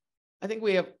 I think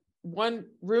we have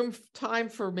time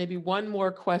for maybe one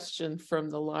more question from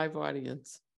the live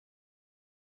audience.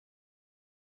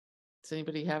 Does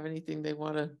anybody have anything they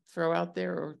want to throw out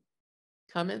there or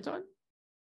comment on?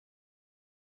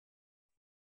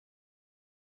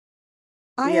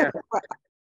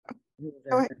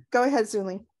 Go ahead,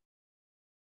 Zuli.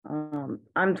 I'm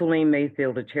Jolene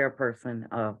Mayfield, the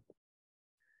chairperson of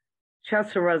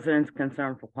Chester Residents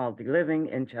Concerned for Quality Living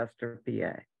in Chester, PA.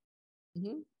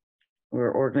 Mm-hmm. We're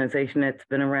an organization that's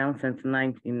been around since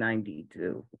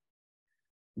 1992,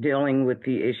 dealing with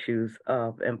the issues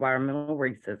of environmental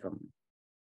racism.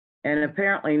 And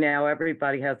apparently now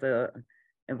everybody has a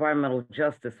environmental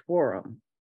justice forum.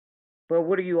 But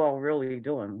what are you all really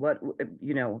doing?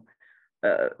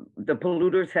 The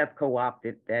polluters have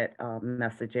co-opted that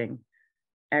messaging.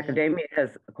 Academia has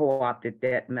co-opted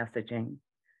that messaging.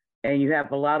 And you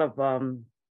have a lot of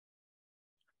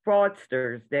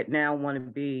fraudsters that now want to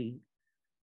be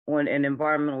on an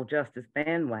environmental justice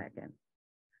bandwagon.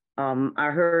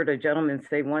 I heard a gentleman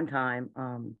say one time,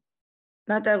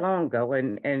 not that long ago,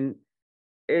 and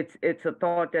it's a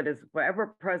thought that is forever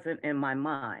present in my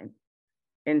mind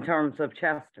in terms of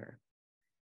Chester.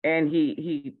 And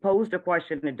he posed a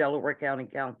question to Delaware County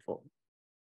Council.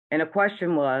 And the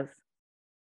question was,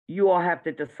 you all have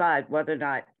to decide whether or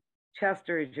not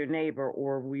Chester is your neighbor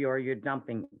or we are your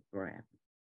dumping ground.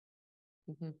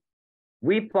 Mm-hmm.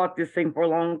 We fought this thing for a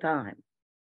long time.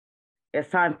 It's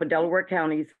time for Delaware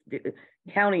Countyans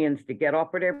to get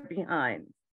off of their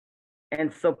behinds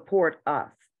and support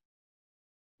us.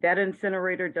 That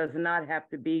incinerator does not have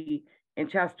to be in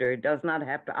Chester. It does not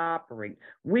have to operate.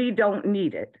 We don't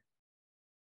need it.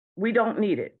 We don't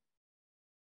need it.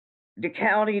 The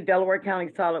county, Delaware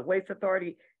County Solid Waste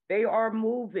Authority, they are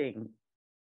moving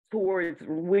towards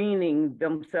weaning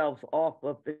themselves off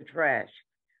of the trash.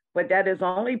 But that is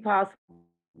only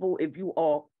possible if you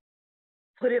all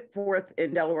put it forth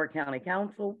in Delaware County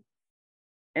Council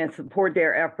and support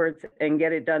their efforts and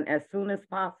get it done as soon as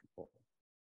possible.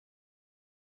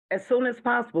 as soon as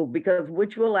possible, because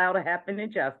what you allow to happen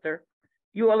in Chester,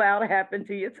 you allow to happen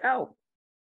to yourself.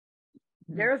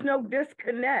 There's no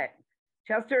disconnect.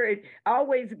 Chester, I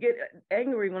always get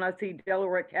angry when I see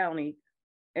Delaware County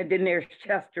and then there's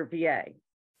Chester, PA.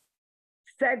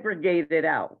 Segregated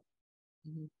out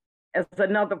as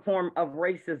another form of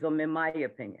racism, in my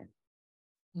opinion.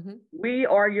 We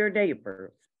are your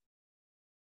neighbors.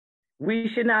 We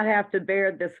should not have to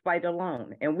bear this fight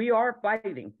alone. And we are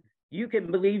fighting. You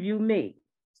can believe you me.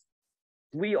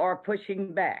 We are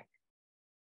pushing back.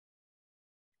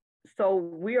 So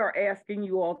we are asking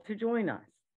you all to join us.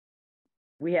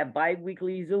 We have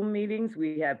bi-weekly Zoom meetings.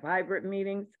 We have hybrid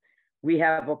meetings. We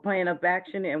have a plan of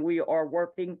action, and we are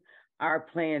working our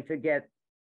plan to get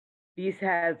these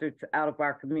hazards out of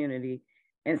our community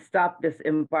and stop this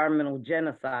environmental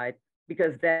genocide,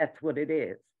 because that's what it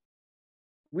is.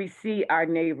 We see our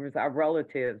neighbors, our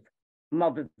relatives,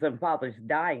 mothers and fathers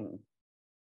dying.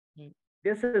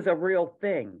 This is a real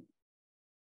thing.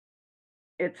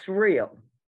 It's real.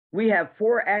 We have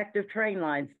 4 active train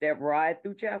lines that ride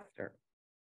through Chester.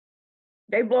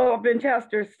 They blow up in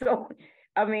Chester. So,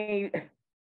 I mean,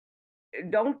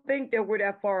 don't think that we're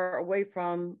that far away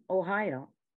from Ohio.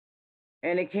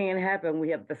 And it can happen. We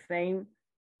have the same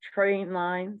train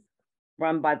lines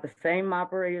run by the same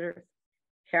operators,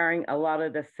 carrying a lot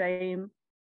of the same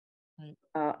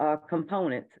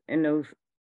components in those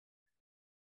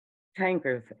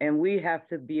tankers. And we have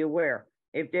to be aware.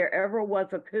 If there ever was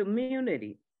a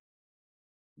community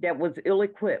that was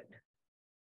ill-equipped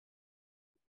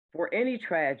for any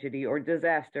tragedy or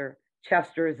disaster,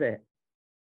 Chester is it.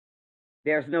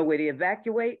 There's no way to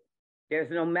evacuate. There's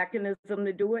no mechanism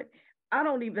to do it. I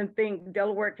don't even think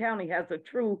Delaware County has a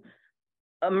true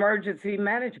emergency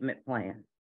management plan.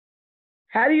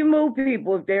 How do you move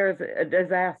people if there's a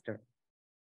disaster?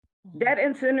 That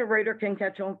incinerator can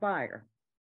catch on fire.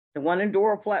 The one in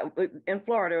in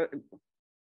Florida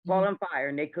caught on fire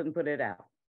and they couldn't put it out.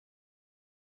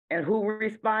 And who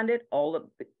responded?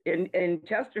 In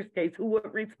Chester's case, who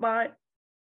would respond?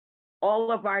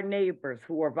 All of our neighbors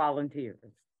who are volunteers,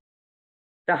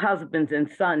 the husbands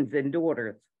and sons and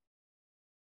daughters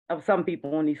of some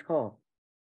people on these calls.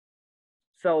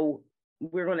 So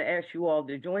we're going to ask you all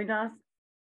to join us.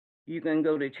 You can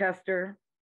go to Chester,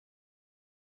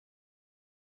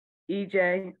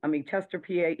 Chester,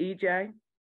 PA, EJ.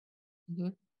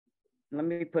 Let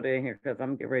me put it in here because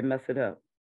I'm getting ready to mess it up.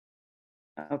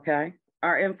 Okay,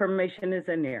 our information is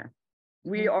in there.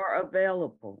 We are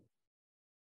available.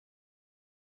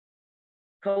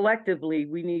 Collectively,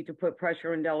 we need to put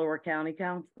pressure on Delaware County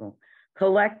Council.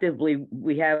 Collectively,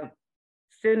 we have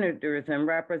senators and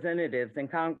representatives and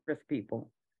Congress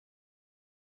people.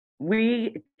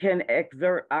 We can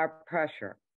exert our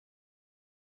pressure.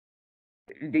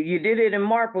 You did it in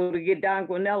Marple to get Don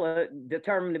Guanella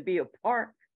determined to be a park.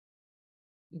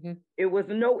 It was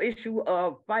no issue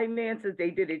of finances. They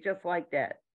did it just like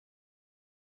that.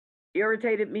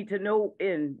 Irritated me to no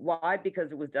end. Why?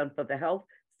 Because it was done for the health,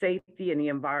 safety, and the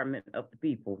environment of the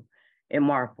people in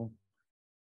Marple.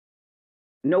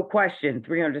 No question,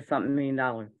 $300-something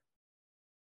million.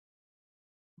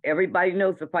 Everybody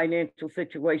knows the financial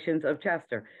situations of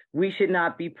Chester. We should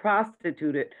not be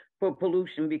prostituted for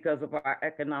pollution because of our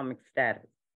economic status.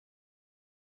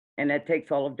 And that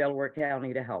takes all of Delaware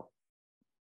County to help.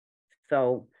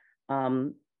 So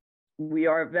we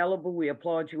are available. We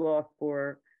applaud you all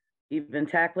for even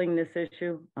tackling this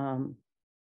issue.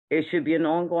 It should be an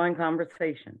ongoing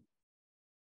conversation.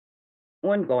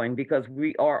 Ongoing, because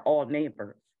we are all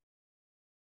neighbors.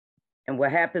 And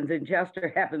what happens in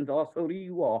Chester happens also to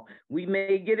you all. We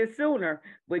may get it sooner,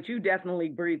 but you definitely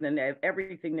breathe in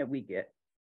everything that we get.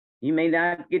 You may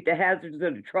not get the hazards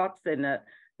of the trucks and the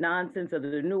nonsense of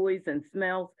the noise and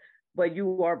smells, but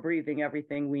you are breathing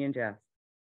everything we ingest.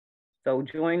 So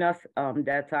join us.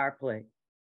 That's our play.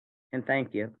 And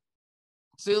thank you.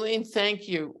 Zulene, thank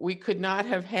you. We could not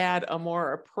have had a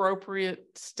more appropriate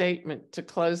statement to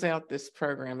close out this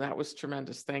program. That was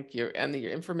tremendous. Thank you. And the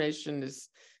information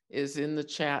is in the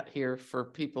chat here for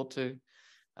people to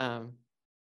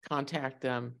contact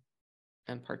them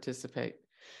and participate.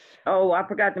 Oh, I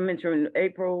forgot to mention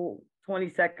April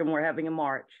 22nd, we're having a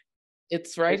march.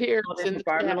 It's right here. It's in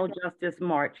Environmental Justice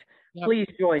March. Yep. Please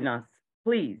join us,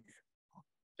 please.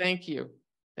 Thank you.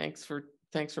 Thanks for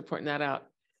pointing that out.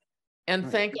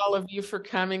 And thank all of you for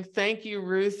coming. Thank you,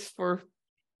 Ruth, for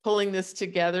pulling this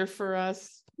together for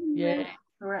us. Yay.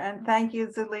 And thank you,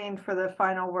 Zulene, for the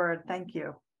final word. Thank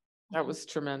you. That was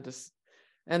tremendous.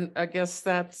 And I guess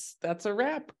that's a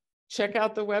wrap. Check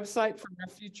out the website for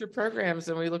our future programs,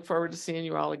 and we look forward to seeing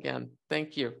you all again.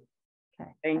 Thank you.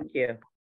 Okay. Thank you.